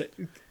to say...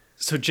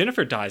 So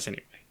Jennifer dies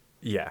anyway.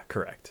 Yeah,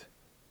 correct.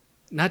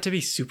 Not to be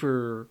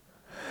super,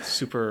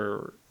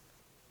 super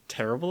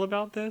terrible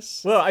about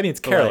this. Well, I mean,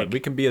 it's Carolyn. We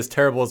can be as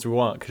terrible as we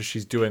want because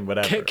she's doing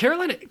whatever.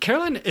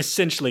 Carolyn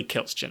essentially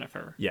kills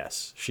Jennifer.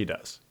 Yes, she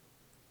does.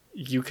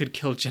 You could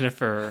kill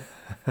Jennifer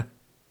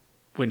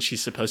when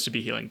she's supposed to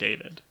be healing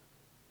David.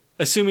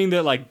 Assuming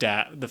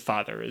that the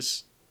father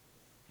is...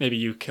 Maybe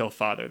you kill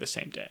father the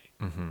same day.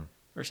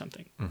 Or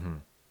something.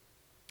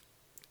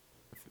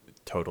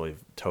 Totally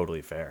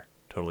fair.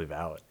 Totally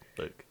valid.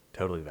 Luke.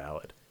 Totally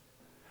valid.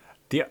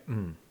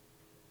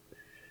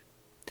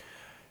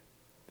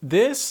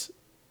 This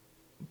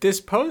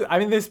brings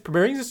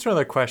us to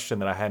another question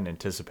that I hadn't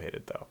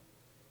anticipated, though.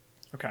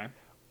 Okay.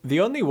 The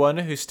only one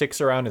who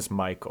sticks around is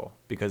Michael,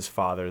 because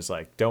father's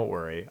like, don't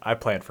worry, I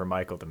planned for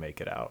Michael to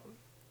make it out,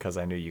 because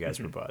I knew you guys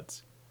were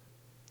buds.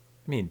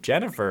 I mean,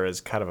 Jennifer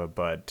is kind of a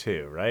bud,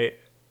 too, right?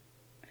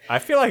 I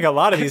feel like a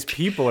lot of these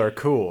people are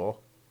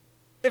cool.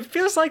 It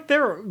feels like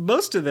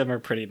most of them are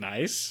pretty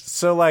nice.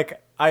 So,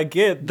 I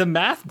get... The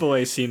math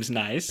boy seems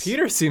nice.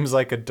 Peter seems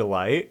like a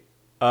delight.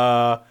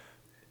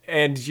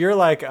 And you're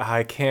like,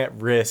 I can't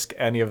risk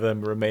any of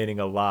them remaining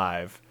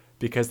alive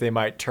because they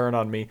might turn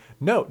on me.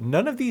 No,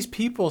 none of these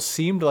people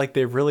seemed like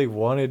they really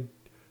wanted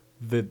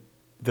the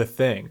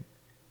thing.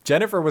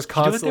 Jennifer was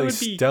constantly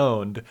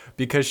stoned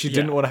because she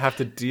didn't want to have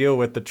to deal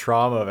with the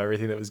trauma of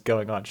everything that was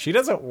going on. She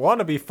doesn't want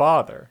to be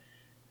father.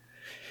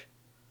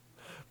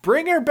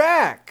 Bring her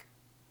back.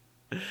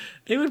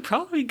 They would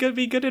probably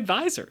be good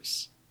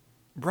advisors.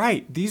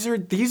 Right. These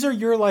are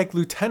your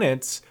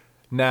lieutenants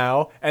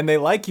now, and they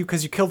like you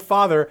because you killed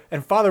father,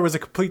 and father was a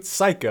complete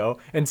psycho,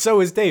 and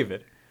so is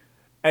David.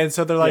 And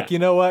so they're like, you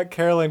know what?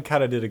 Carolyn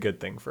kind of did a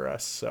good thing for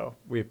us, so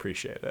we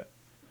appreciate it.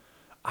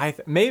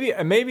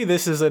 Maybe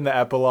this is in the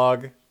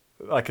epilogue,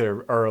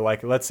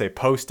 let's say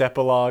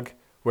post-epilogue,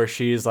 where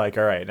she's like,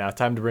 all right, now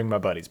time to bring my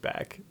buddies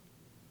back.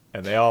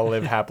 And they all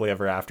live happily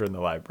ever after in the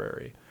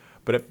library.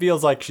 But it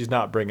feels like she's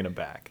not bringing them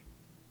back.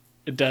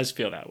 It does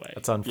feel that way.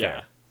 That's unfair.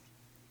 Yeah.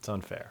 It's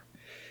unfair.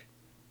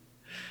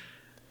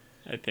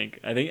 I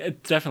think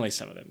definitely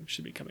some of them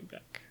should be coming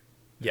back.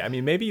 Yeah, I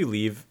mean, maybe you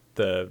leave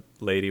the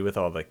lady with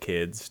all the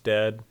kids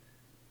dead.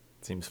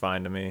 Seems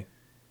fine to me.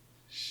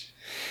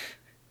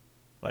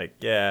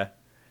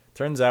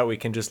 Turns out we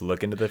can just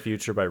look into the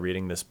future by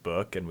reading this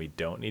book, and we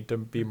don't need to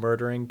be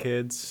murdering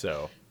kids,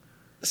 so...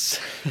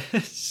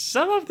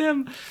 Some of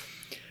them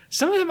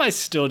I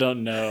still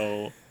don't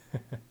know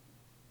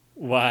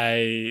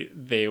why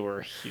they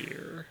were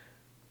here.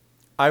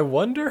 I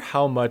wonder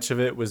how much of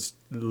it was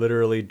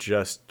literally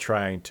just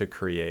trying to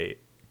create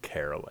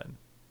Carolyn.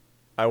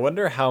 I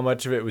wonder how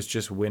much of it was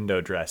just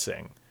window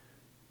dressing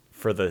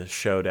for the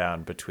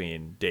showdown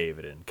between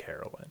David and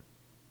Carolyn.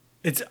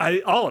 It's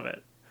all of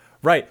it.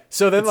 Right.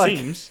 So then, It like,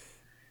 seems.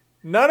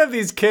 none of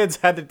these kids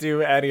had to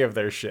do any of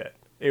their shit.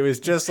 It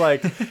was just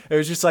like,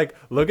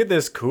 look at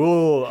this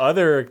cool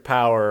other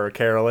power,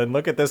 Carolyn.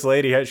 Look at this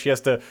lady. She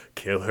has to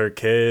kill her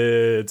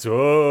kids.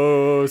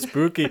 Whoa,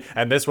 spooky.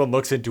 And this one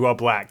looks into a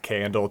black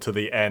candle to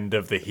the end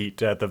of the heat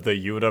death of the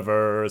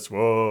universe.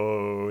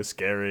 Whoa,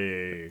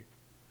 scary.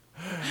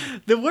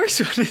 The worst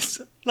one is,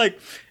 like,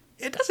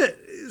 it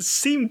doesn't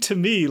seem to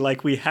me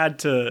like we had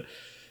to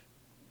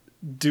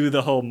do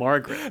the whole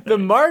Margaret thing. The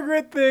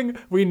Margaret thing,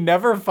 we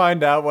never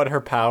find out what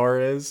her power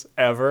is,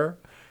 ever.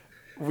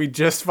 We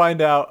just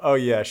find out, oh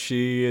yeah,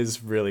 she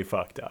is really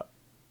fucked up.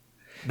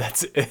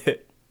 That's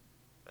it.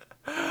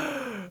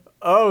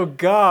 Oh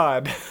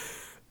God.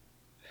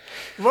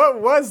 What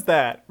was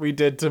that we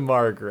did to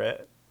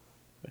Margaret?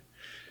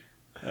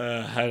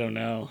 I don't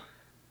know.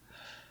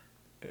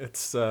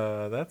 It's,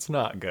 that's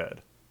not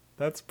good.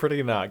 That's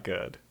pretty not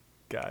good,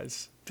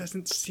 guys.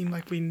 Doesn't seem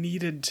like we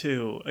needed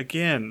to.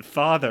 Again,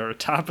 father,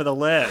 top of the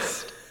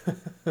list.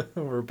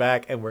 We're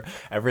back and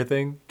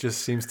everything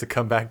just seems to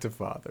come back to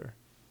father.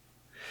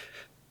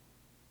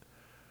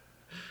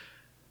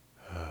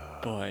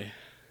 Boy,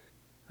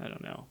 I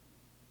don't know.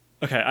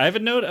 Okay, I have a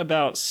note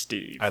about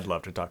Steve. I'd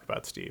love to talk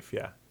about Steve,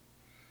 yeah.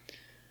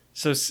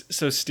 So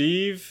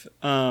Steve,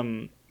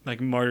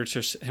 like, martyred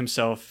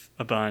himself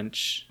a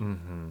bunch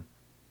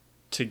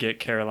to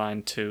get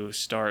Caroline to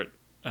start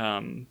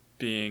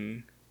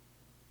being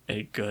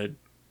a good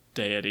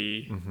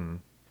deity.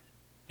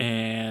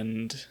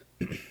 And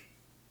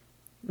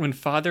when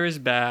father is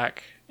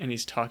back and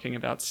he's talking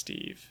about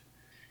Steve,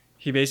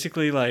 he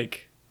basically,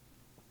 like,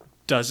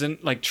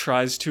 doesn't, like,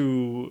 tries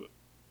to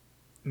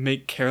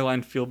make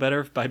Caroline feel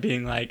better by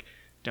being like,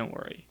 don't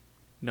worry,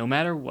 no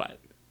matter what,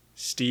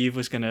 Steve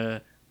was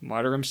gonna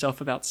martyr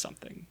himself about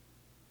something.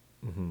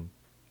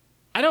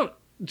 I don't,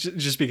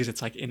 just because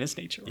it's, like, in his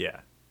nature. Yeah.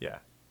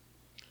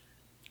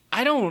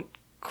 I don't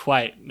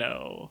quite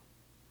know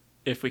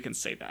if we can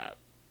say that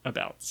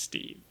about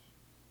Steve.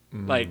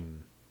 Like,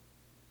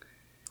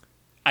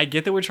 I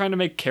get that we're trying to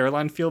make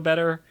Caroline feel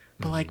better,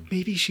 but, like,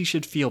 maybe she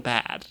should feel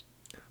bad.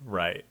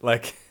 Right.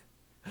 Like,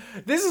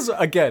 this is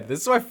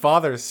why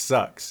father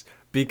sucks.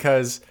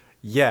 Because,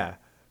 yeah,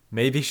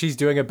 maybe she's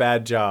doing a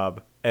bad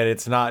job, and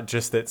it's not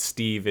just that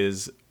Steve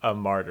is a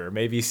martyr.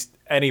 Maybe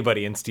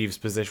anybody in Steve's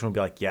position would be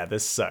like, yeah,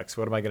 this sucks.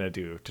 What am I going to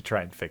do to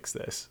try and fix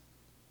this?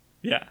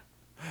 Yeah.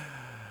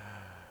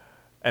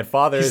 And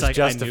father He's is like,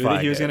 justifying I knew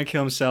that he was it. going to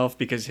kill himself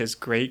because his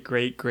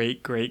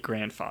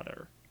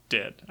great-great-great-great-grandfather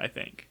did, I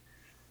think.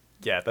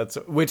 Yeah,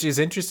 which is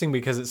interesting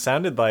because it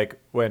sounded like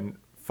when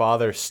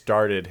father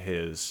started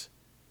his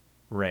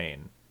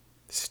reign,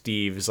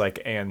 Steve's,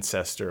 like,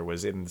 ancestor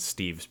was in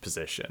Steve's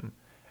position.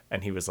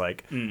 And he was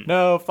like,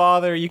 no,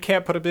 father, you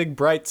can't put a big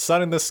bright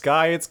sun in the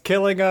sky. It's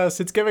killing us.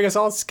 It's giving us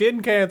all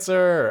skin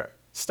cancer.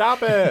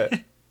 Stop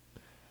it.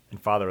 And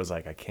father was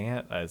like, I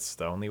can't. It's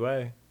the only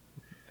way.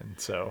 And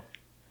so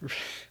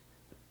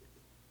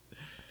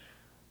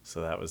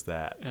that was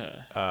that.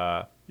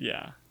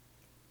 Yeah.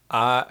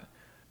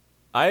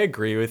 I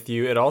agree with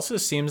you. It also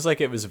seems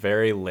like it was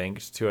very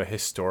linked to a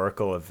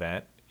historical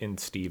event in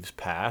Steve's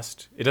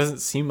past. It doesn't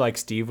seem like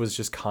Steve was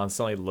just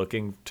constantly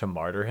looking to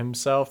martyr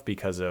himself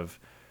because of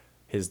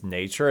his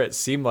nature. It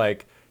seemed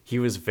like he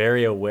was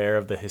very aware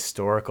of the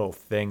historical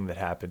thing that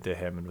happened to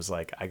him and was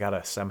like, I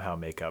gotta somehow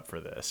make up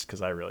for this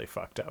because I really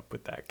fucked up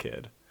with that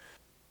kid.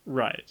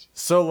 Right.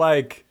 So,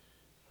 like,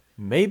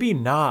 maybe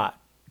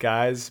not,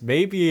 guys.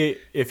 Maybe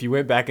if you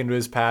went back into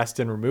his past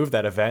and removed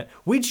that event,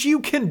 which you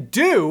can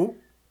do,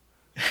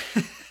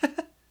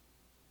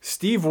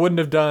 Steve wouldn't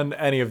have done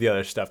any of the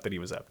other stuff that he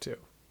was up to.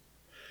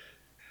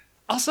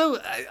 Also,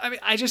 I mean,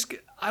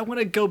 I want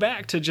to go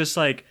back to just,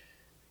 like,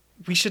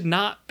 we should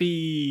not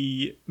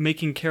be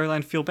making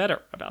Caroline feel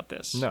better about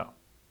this. No.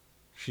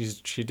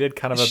 She did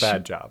kind of a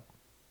bad job.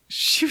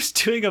 She was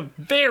doing a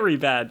very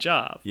bad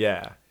job.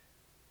 Yeah.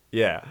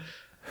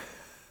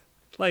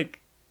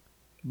 Like,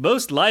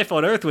 most life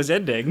on Earth was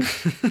ending.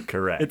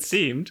 Correct. It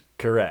seemed.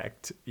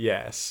 Correct.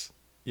 Yes.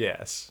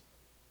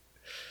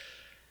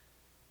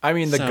 I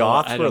mean, the So,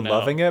 Goths I were don't know.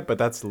 loving it, but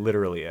that's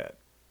literally it.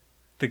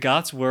 The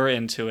Goths were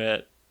into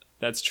it.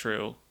 That's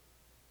true.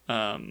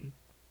 The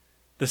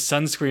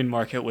sunscreen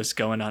market was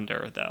going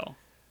under, though.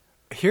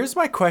 Here's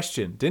my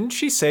question. Didn't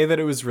she say that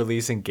it was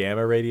releasing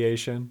gamma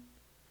radiation?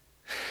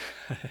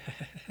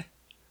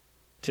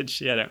 Did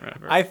she? I don't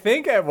remember. I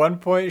think at one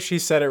point she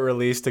said it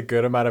released a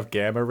good amount of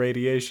gamma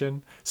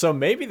radiation. So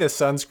maybe the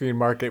sunscreen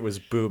market was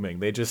booming.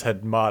 They just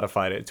had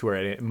modified it to where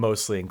it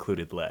mostly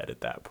included lead at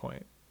that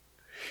point.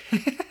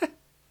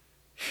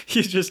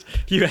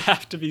 You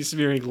have to be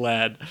smearing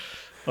lead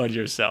on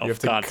yourself. You have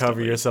to constantly.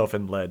 cover yourself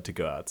in lead to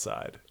go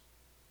outside.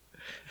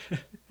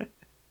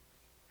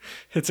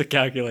 It's a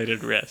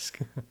calculated risk.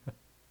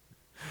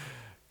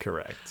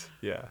 Correct.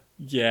 Yeah.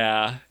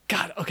 Yeah.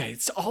 God, okay,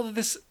 so all of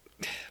this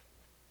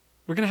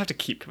we're going to have to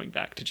keep coming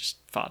back to just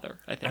father,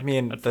 I think. I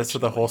mean, that's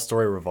what the whole unfortunately.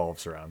 story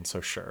revolves around,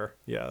 so sure.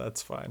 Yeah,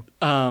 that's fine.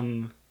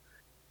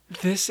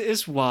 This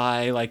is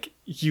why like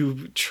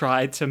you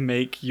try to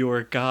make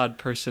your god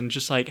person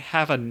just like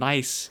have a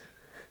nice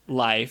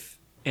life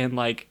and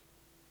like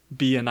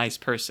be a nice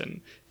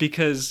person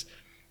because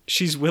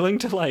she's willing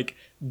to like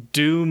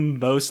doom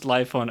most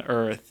life on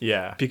earth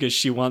Yeah. because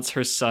she wants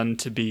her son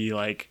to be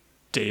like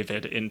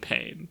David in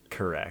pain.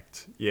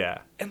 Correct. Yeah.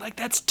 And like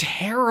that's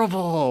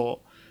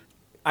terrible.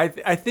 I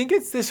think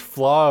it's this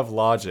flaw of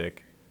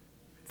logic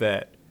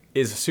that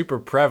is super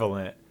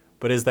prevalent,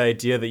 but is the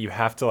idea that you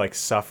have to like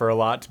suffer a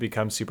lot to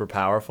become super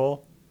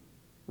powerful.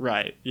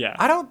 Right. Yeah.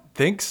 I don't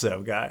think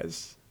so,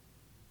 guys.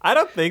 I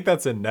don't think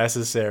that's a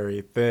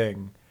necessary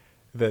thing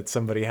that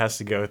somebody has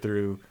to go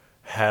through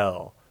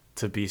hell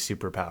to be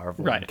super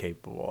powerful Right. and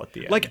capable at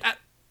the end. Like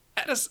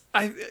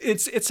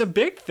it's a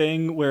big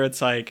thing where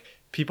it's like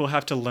people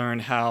have to learn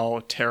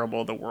how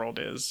terrible the world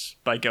is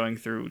by going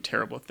through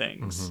terrible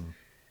things.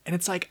 And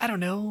it's like, I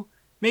don't know,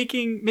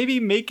 maybe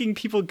making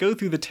people go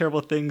through the terrible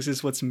things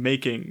is what's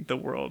making the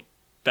world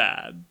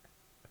bad.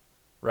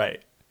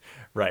 Right.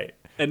 Right.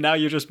 And now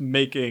you're just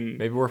making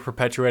Maybe we're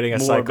perpetuating a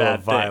more cycle bad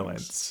of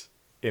violence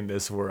in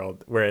this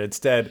world where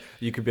instead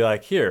you could be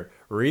like, here,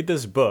 read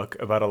this book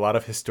about a lot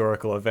of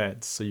historical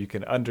events so you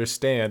can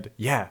understand,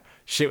 yeah,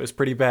 shit was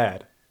pretty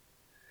bad.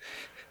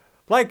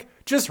 Like,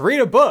 just read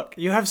a book.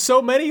 You have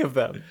so many of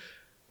them.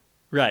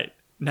 right.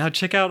 Now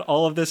check out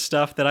all of this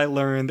stuff that I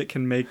learned that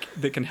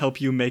can help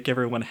you make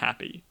everyone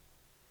happy.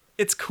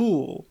 It's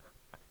cool.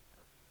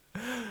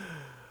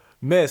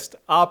 Missed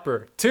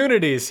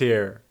opportunities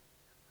here.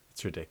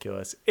 It's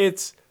ridiculous.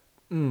 It's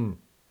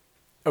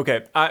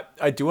okay.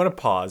 I do want to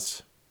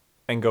pause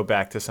and go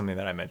back to something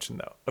that I mentioned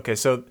though. Okay,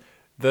 so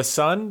the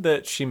sun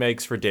that she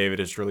makes for David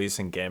is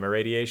releasing gamma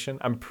radiation.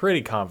 I'm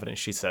pretty confident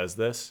she says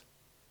this.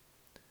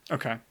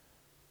 Okay.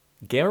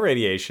 Gamma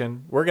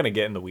radiation, we're going to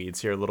get in the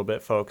weeds here a little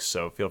bit, folks,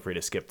 so feel free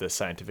to skip this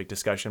scientific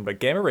discussion, but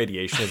gamma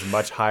radiation is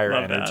much higher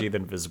Love energy that.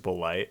 than visible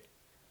light.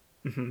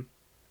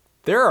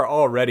 There are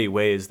already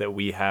ways that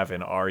we have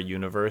in our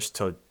universe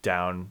to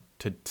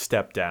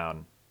step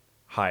down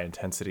high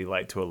intensity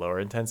light to a lower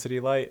intensity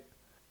light.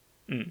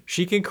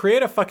 She can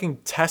create a fucking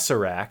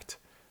tesseract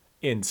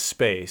in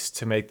space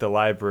to make the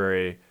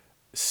library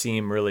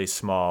seem really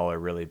small or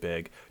really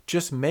big.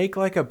 Just make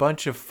like a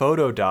bunch of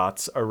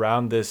photodots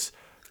around this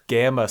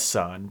gamma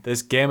sun,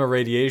 this gamma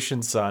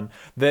radiation sun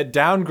that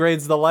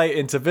downgrades the light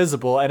into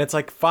visible, and it's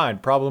like, fine,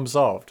 problem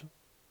solved.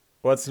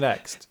 What's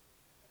next?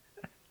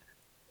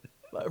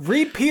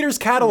 Read Peter's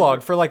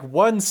catalog for like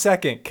 1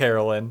 second,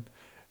 Carolyn.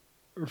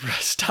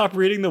 Stop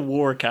reading the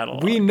war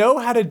catalog. We know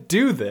how to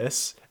do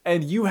this,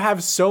 and you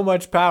have so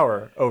much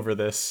power over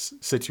this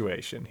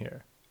situation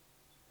here.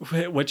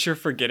 What you're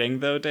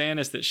forgetting, though, Dan,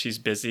 is that she's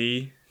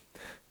busy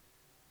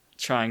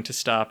trying to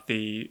stop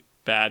the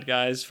bad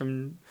guys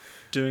from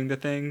doing the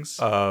things.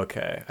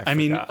 Okay. I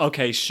mean, forgot.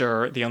 okay,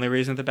 sure. The only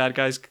reason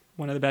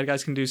one of the bad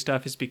guys can do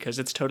stuff is because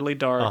it's totally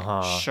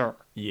dark. Sure.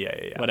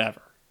 Yeah.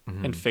 Whatever.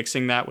 And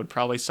fixing that would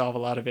probably solve a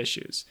lot of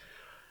issues.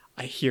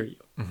 I hear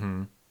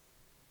you.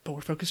 But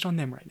we're focused on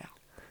them right now.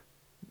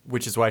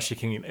 Which is why she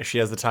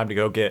has the time to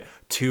go get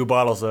 2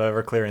 bottles of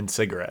Everclear and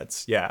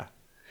cigarettes. Yeah.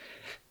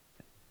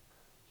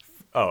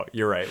 Oh,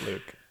 you're right,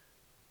 Luke.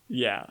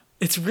 Yeah.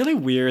 It's really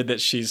weird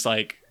that she's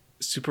like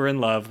super in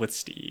love with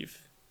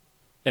Steve.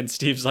 And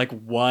Steve's like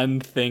one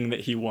thing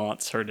that he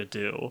wants her to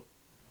do.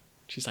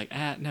 She's like,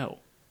 no.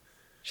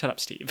 Shut up,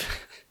 Steve.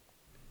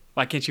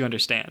 Why can't you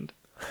understand?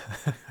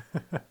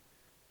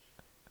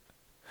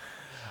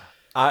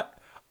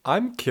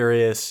 I'm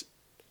curious,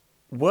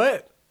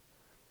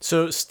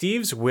 so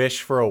Steve's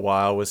wish for a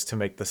while was to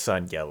make the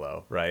sun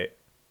yellow, right?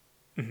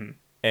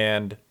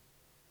 And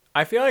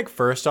I feel like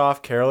first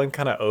off, Carolyn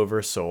kind of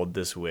oversold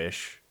this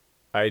wish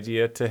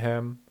idea to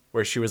him,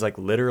 where she was like,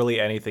 literally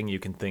anything you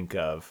can think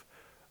of,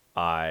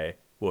 I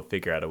will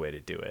figure out a way to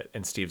do it.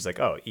 And Steve's like,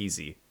 oh,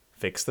 easy.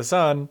 Fix the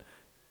sun.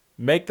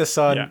 Make the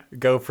sun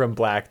go from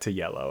black to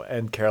yellow.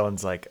 And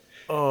Carolyn's like,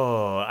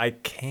 oh, I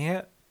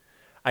can't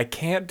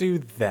do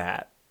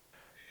that.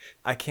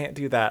 I can't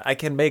do that. I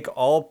can make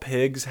all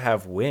pigs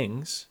have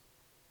wings.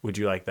 Would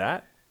you like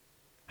that?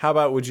 How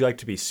about, would you like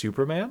to be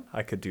Superman?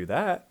 I could do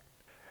that.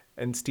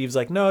 And Steve's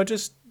like, no,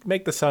 just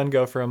make the sun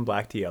go from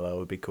black to yellow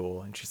would be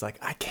cool. And she's like,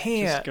 I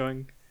can't.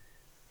 Just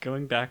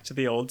going back to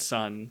the old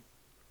sun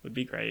would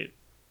be great.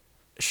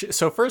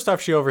 So first off,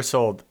 she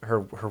oversold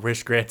her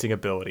wish granting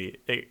ability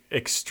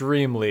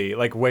extremely,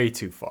 like way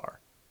too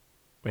far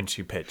when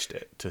she pitched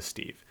it to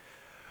Steve.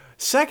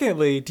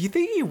 Secondly, do you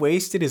think he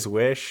wasted his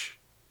wish?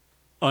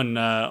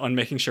 On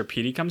making sure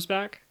Petey comes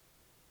back?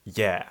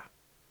 Yeah.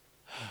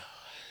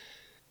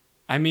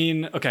 I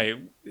mean,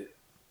 okay.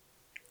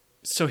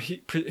 So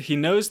he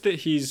knows that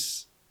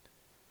he's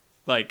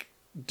like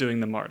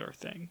doing the martyr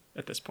thing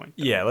at this point.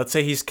 Yeah, let's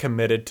say he's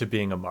committed to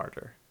being a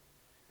martyr.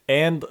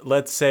 And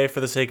let's say, for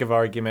the sake of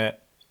argument,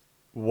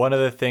 one of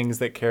the things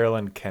that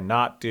Carolyn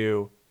cannot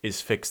do is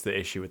fix the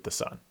issue with the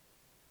sun.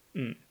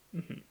 I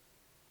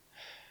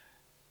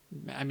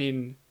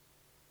mean,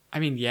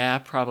 yeah,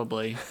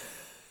 probably.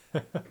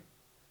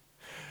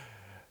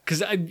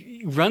 Because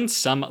I run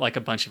some like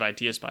a bunch of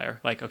ideas by her.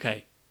 Like,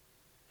 okay,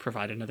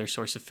 provide another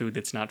source of food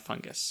that's not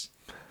fungus.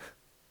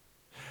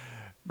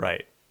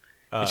 Right.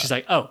 And she's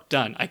like, oh,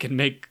 done. I can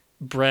make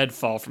bread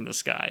fall from the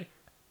sky.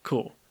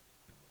 Cool.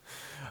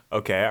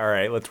 Okay, all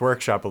right. Let's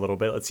workshop a little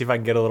bit. Let's see if I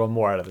can get a little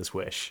more out of this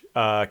wish.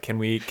 Can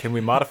we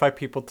modify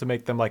people to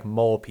make them like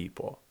mole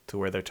people, to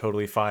where they're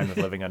totally fine with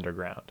living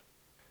underground,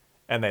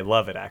 and they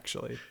love it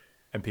actually,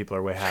 and people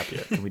are way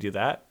happier? Can we do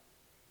that?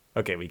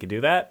 Okay, we can do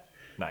that.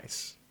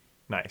 Nice.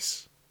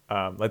 Let's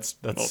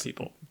Mole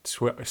people.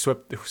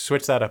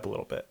 Switch that up a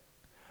little bit.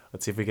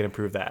 Let's see if we can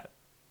improve that.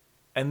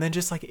 And then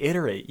just like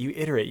iterate.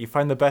 You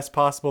find the best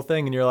possible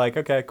thing, and you're like,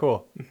 okay,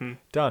 cool,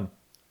 done.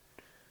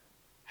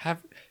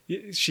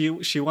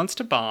 She wants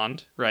to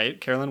bond, right?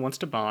 Carolyn wants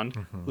to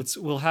bond.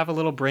 We'll have a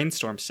little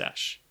brainstorm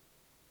sesh.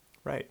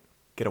 Right.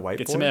 Get a whiteboard.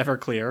 Get some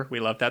Everclear. We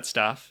love that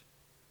stuff.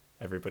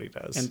 Everybody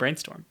does. And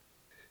brainstorm.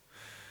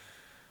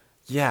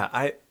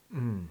 Yeah,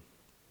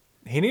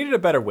 he needed a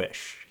better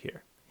wish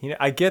here.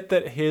 I get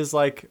that his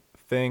like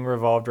thing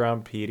revolved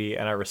around Petey,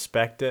 and I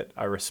respect it.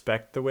 I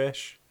respect the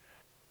wish,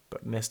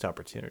 but missed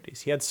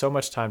opportunities. He had so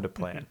much time to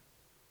plan.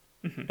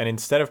 And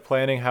instead of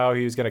planning how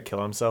he was going to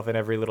kill himself in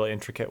every little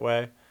intricate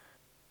way,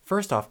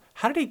 first off,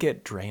 how did he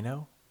get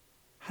Drano?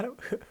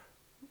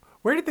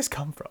 Where did this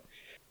come from?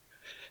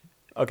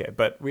 Okay,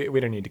 but we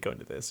don't need to go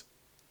into this.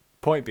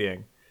 Point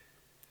being,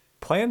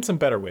 plan some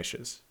better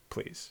wishes,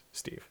 please,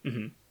 Steve.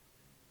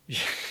 Yeah,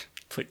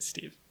 please,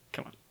 Steve.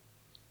 Come on.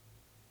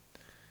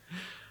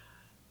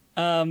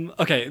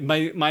 Okay,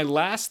 my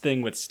last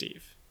thing with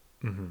Steve,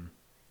 and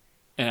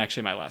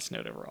actually my last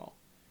note overall.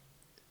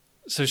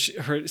 So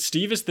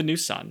Steve is the new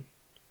son,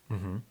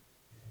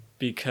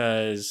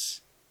 because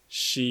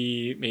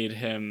she made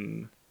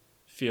him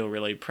feel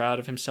really proud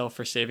of himself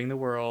for saving the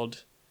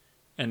world,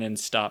 and then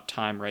stopped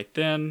time right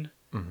then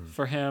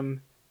for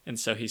him, and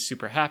so he's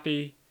super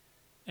happy,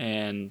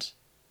 and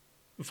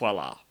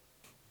voila.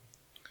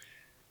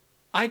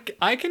 I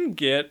can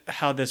get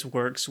how this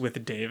works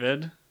with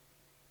David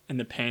and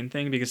the pain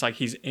thing, because like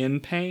he's in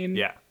pain.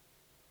 Yeah.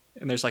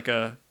 And there's like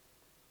a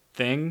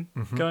thing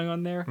going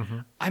on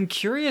there. I'm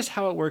curious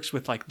how it works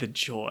with like the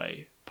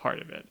joy part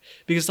of it,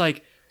 because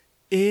like,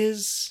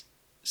 is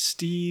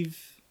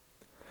Steve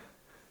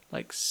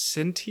like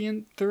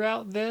sentient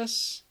throughout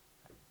this?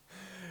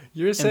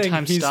 You're saying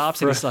time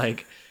stops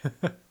and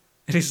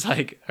he's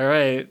like, all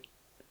right.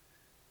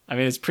 I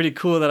mean, it's pretty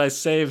cool that I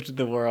saved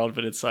the world,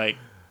 but it's like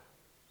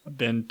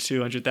been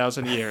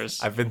 200,000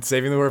 years. I've been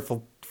saving the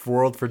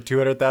world for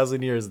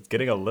 200,000 years. It's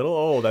getting a little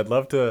old. I'd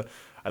love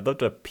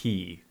to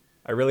pee.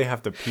 I really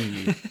have to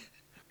pee.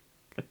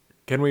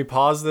 Can we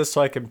pause this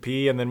so I can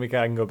pee, and then we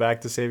can go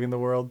back to saving the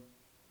world?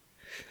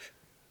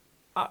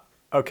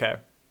 Okay.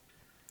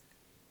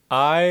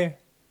 I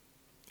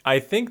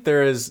think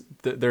there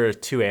are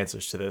two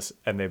answers to this,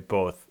 and they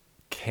both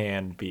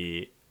can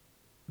be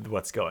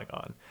what's going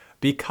on.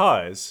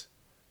 Because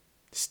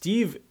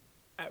Steve,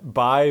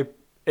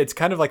 it's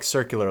kind of like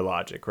circular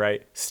logic,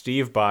 right?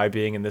 Steve, by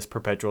being in this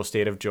perpetual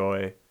state of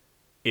joy,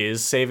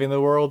 is saving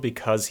the world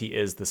because he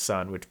is the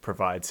son, which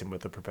provides him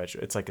with a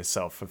perpetual. It's like a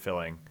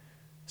self-fulfilling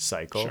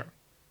cycle. Sure.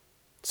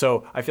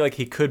 So I feel like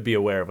he could be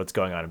aware of what's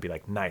going on and be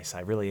like, nice,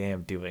 I really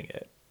am doing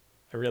it.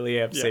 I really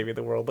am saving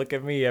the world. Look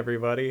at me,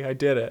 everybody. I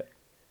did it.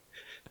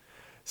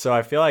 So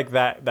I feel like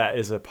that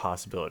is a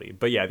possibility.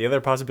 But yeah, the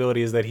other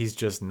possibility is that he's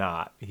just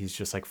not. He's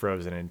just like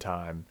frozen in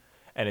time.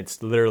 And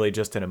it's literally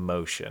just an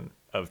emotion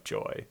of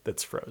joy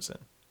that's frozen.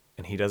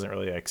 And he doesn't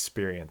really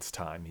experience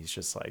time. He's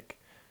just like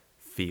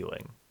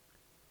feeling,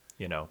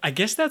 you know? I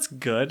guess that's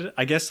good.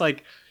 I guess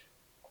like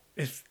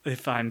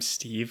if I'm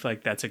Steve,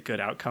 like that's a good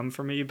outcome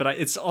for me. But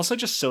it's also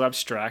just so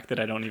abstract that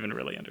I don't even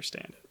really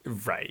understand it.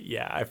 Right.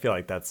 Yeah. I feel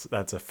like that's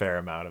a fair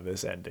amount of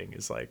this ending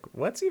is like,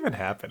 what's even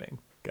happening,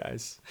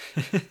 guys?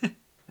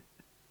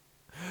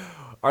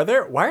 Why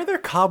are there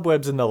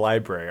cobwebs in the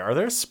library? Are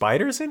there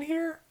spiders in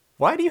here?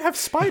 Why do you have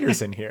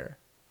spiders in here?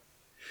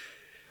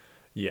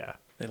 Yeah.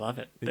 They love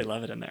it. They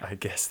love it in there. I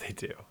guess they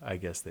do.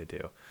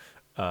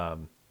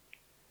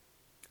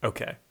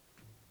 Okay.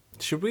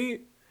 Should we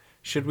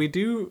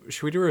do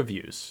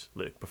reviews,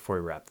 Luke, before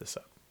we wrap this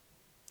up?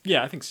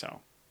 Yeah, I think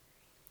so.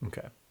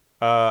 Okay.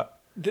 I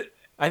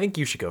think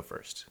you should go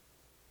first.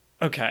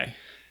 Okay.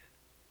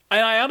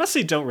 I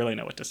honestly don't really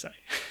know what to say.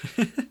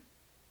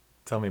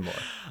 Tell me more.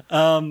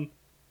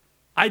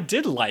 I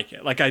did like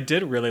it. Like I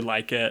did really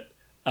like it.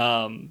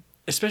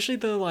 Especially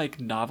the like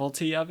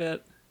novelty of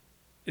it.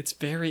 It's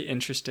very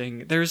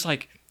interesting. There's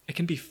like it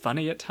can be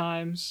funny at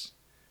times.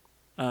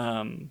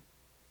 And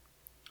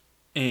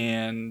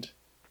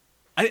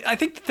I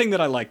think the thing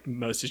that I like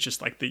most is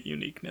just like the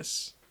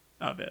uniqueness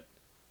of it.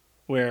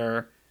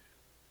 Where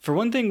for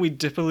one thing, we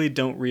typically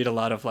don't read a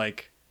lot of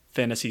like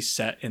fantasy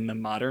set in the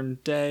modern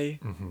day,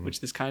 which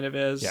this kind of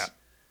is. Yeah.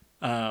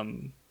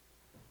 And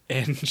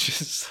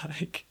just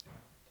like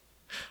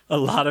a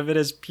lot of it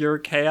is pure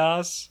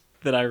chaos.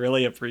 that I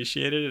really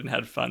appreciated and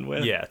had fun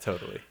with. Yeah,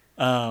 totally.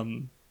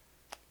 And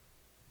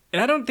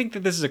I don't think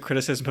that this is a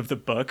criticism of the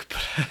book,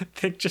 but I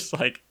think just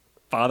like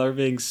Father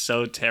being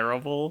so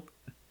terrible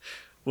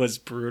was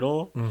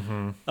brutal.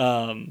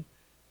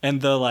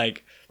 And the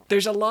like,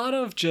 there's a lot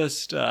of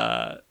just,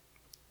 I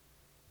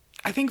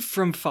think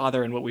from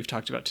Father and what we've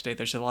talked about today,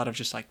 there's a lot of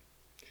just like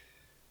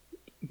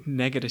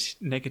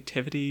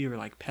negativity or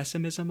like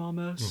pessimism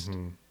almost.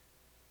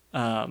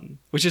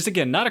 Which is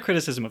again not a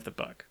criticism of the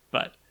book,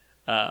 but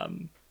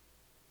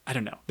I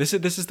don't know. This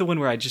is the one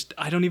where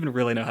I don't even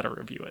really know how to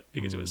review it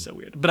because it was so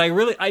weird. But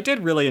I did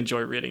really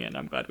enjoy reading it, and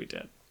I'm glad we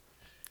did.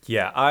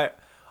 Yeah,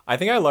 I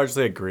think I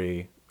largely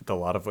agree with a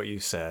lot of what you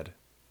said.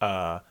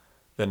 The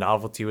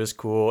novelty was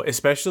cool,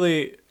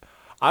 especially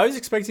I was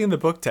expecting the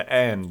book to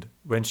end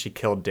when she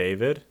killed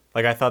David.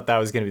 Like I thought that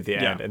was going to be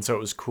the end. And so it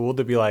was cool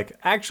to be like,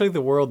 actually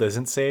the world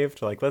isn't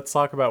saved. Like let's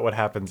talk about what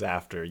happens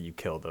after you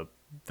kill the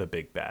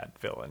big bad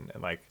villain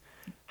and like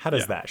how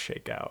does that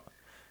shake out?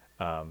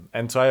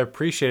 And so I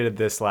appreciated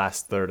this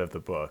last third of the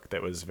book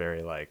that was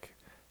very like,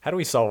 how do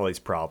we solve all these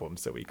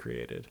problems that we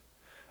created?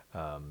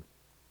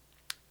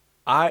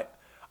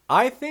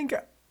 I think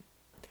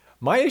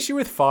my issue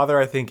with Father,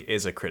 I think,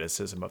 is a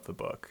criticism of the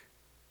book.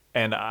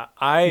 And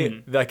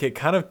I like it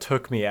kind of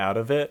took me out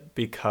of it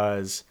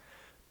because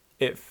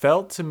it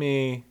felt to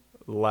me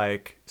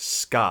like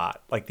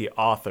Scott, like the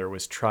author,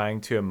 was trying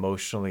to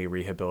emotionally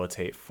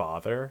rehabilitate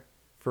Father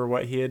for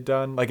what he had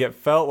done. Like it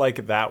felt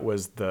like that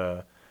was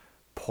the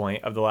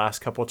point of the last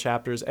couple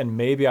chapters, and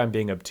maybe I'm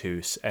being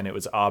obtuse and it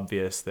was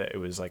obvious that it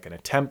was like an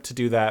attempt to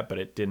do that, but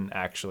it didn't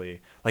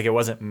actually, like it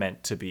wasn't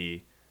meant to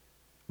be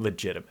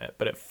legitimate.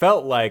 But it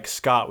felt like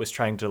Scott was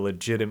trying to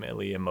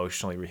legitimately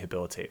emotionally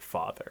rehabilitate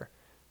Father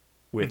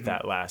with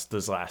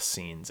those last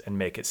scenes and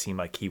make it seem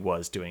like he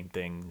was doing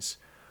things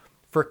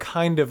for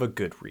kind of a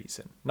good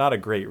reason. Not a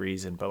great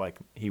reason, but like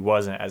he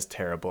wasn't as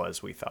terrible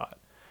as we thought.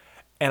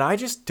 And I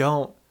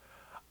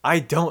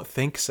don't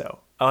think so.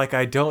 Like,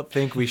 I don't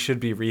think we should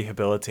be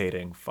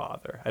rehabilitating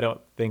Father. I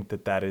don't think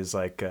that is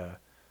like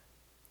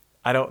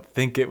I don't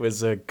think it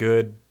was a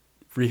good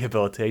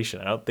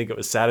rehabilitation. I don't think it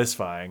was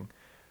satisfying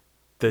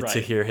to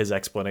hear his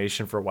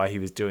explanation for why he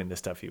was doing the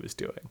stuff he was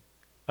doing.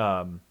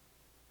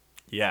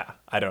 Yeah,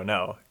 I don't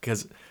know.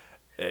 Because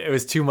it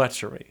was too much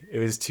for me. It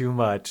was too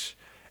much.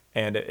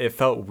 And it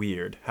felt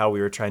weird how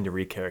we were trying to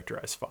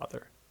recharacterize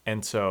Father.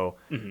 And so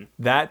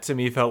that to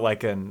me felt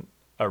like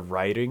a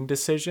writing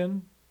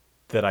decision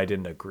that I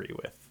didn't agree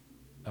with.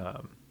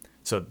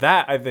 So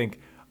that I think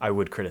I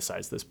would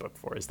criticize this book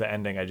for is the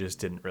ending. I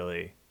didn't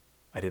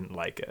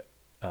like it.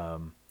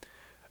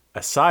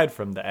 Aside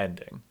from the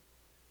ending,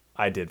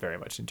 I did very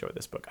much enjoy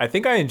this book. I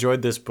think I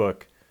enjoyed this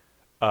book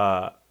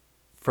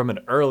from an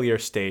earlier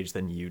stage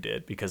than you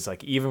did, because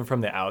like even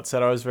from the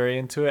outset I was very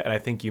into it, and I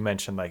think you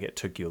mentioned like it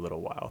took you a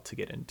little while to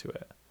get into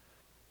it.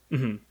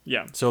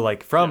 Yeah. So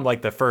like from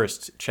like the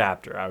first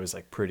chapter I was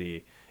like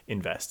pretty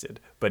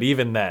invested, but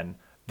even then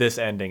this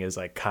ending is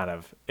like kind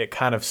of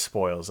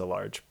spoils a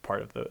large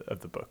part of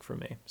the book for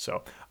me.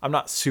 So I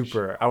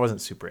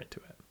wasn't super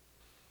into it.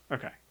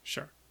 Okay,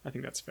 sure. I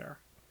think that's fair.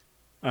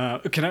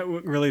 Can I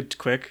really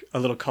quick a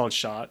little called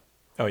shot?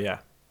 Oh yeah.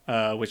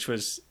 Which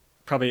was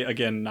probably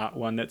again not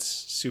one that's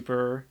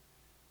super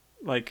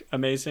like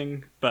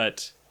amazing,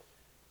 but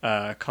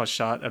called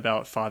shot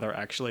about Father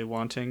actually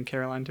wanting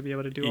Caroline to be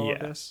able to do all of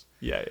this.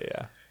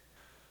 Yeah.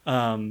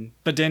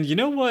 But Dan, you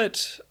know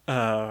what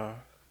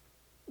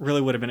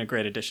really would have been a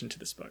great addition to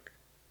this book?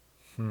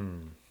 A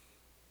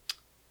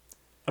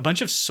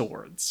bunch of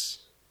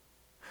swords.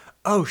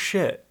 Oh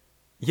shit.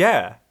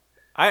 Yeah.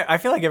 I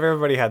feel like if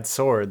everybody had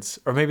swords,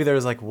 or maybe there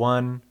was like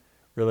one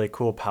really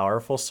cool,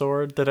 powerful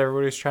sword that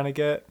everybody was trying to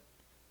get.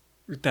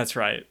 That's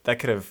right. That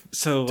could have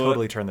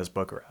totally turned this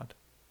book around.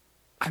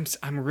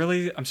 I'm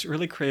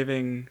really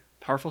craving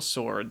powerful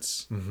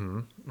swords.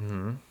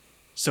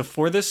 So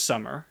for this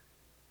summer,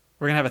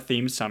 we're gonna have a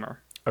themed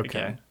summer. Okay.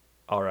 Again.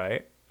 All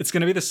right. It's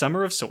gonna be the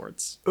Summer of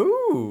Swords.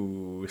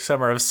 Ooh,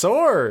 Summer of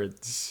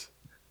Swords.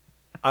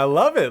 I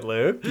love it,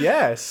 Luke.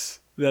 Yes.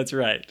 That's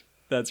right.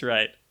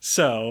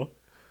 So,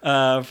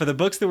 for the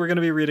books that we're going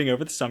to be reading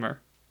over the summer,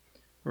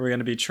 we're going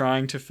to be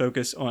trying to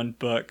focus on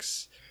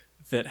books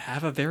that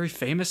have a very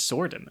famous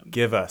sword in them.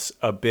 Give us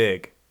a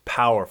big,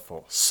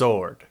 powerful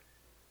sword.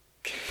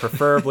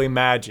 Preferably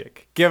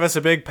magic. Give us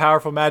a big,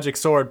 powerful magic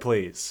sword,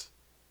 please.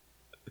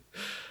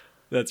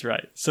 That's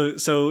right.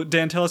 So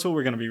Dan, tell us what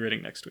we're going to be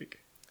reading next week.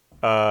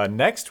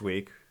 Next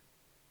week,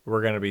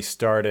 we're going to be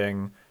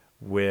starting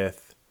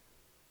with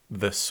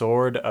The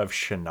Sword of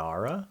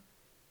Shannara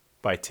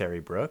by Terry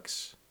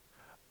Brooks.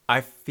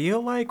 I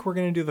feel like we're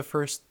going to do the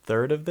first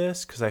third of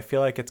this because I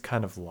feel like it's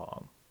kind of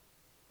long.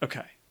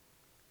 Okay.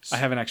 I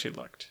haven't actually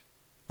looked.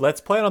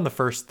 Let's plan on the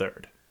first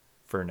third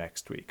for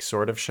next week.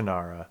 Sword of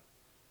Shannara.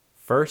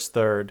 First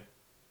third.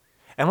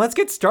 And let's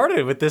get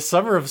started with this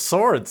Summer of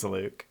Swords,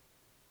 Luke.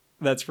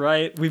 That's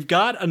right. We've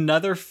got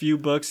another few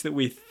books that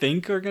we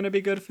think are going to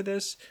be good for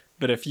this.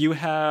 But if you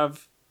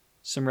have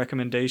some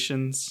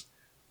recommendations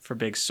for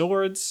big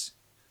swords,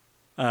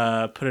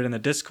 put it in the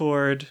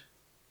Discord.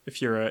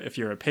 if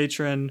you're a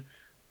patron,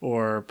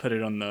 or put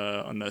it on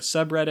the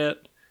subreddit,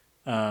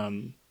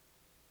 and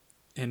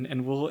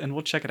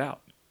we'll check it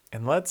out.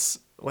 And let's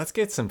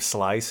get some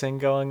slicing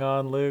going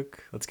on,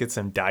 Luke. Let's get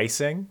some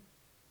dicing.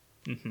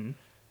 Mm-hmm.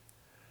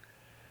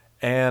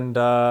 And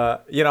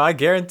I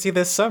guarantee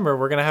this summer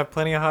we're gonna have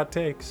plenty of hot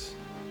takes.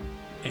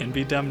 And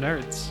be dumb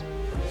nerds.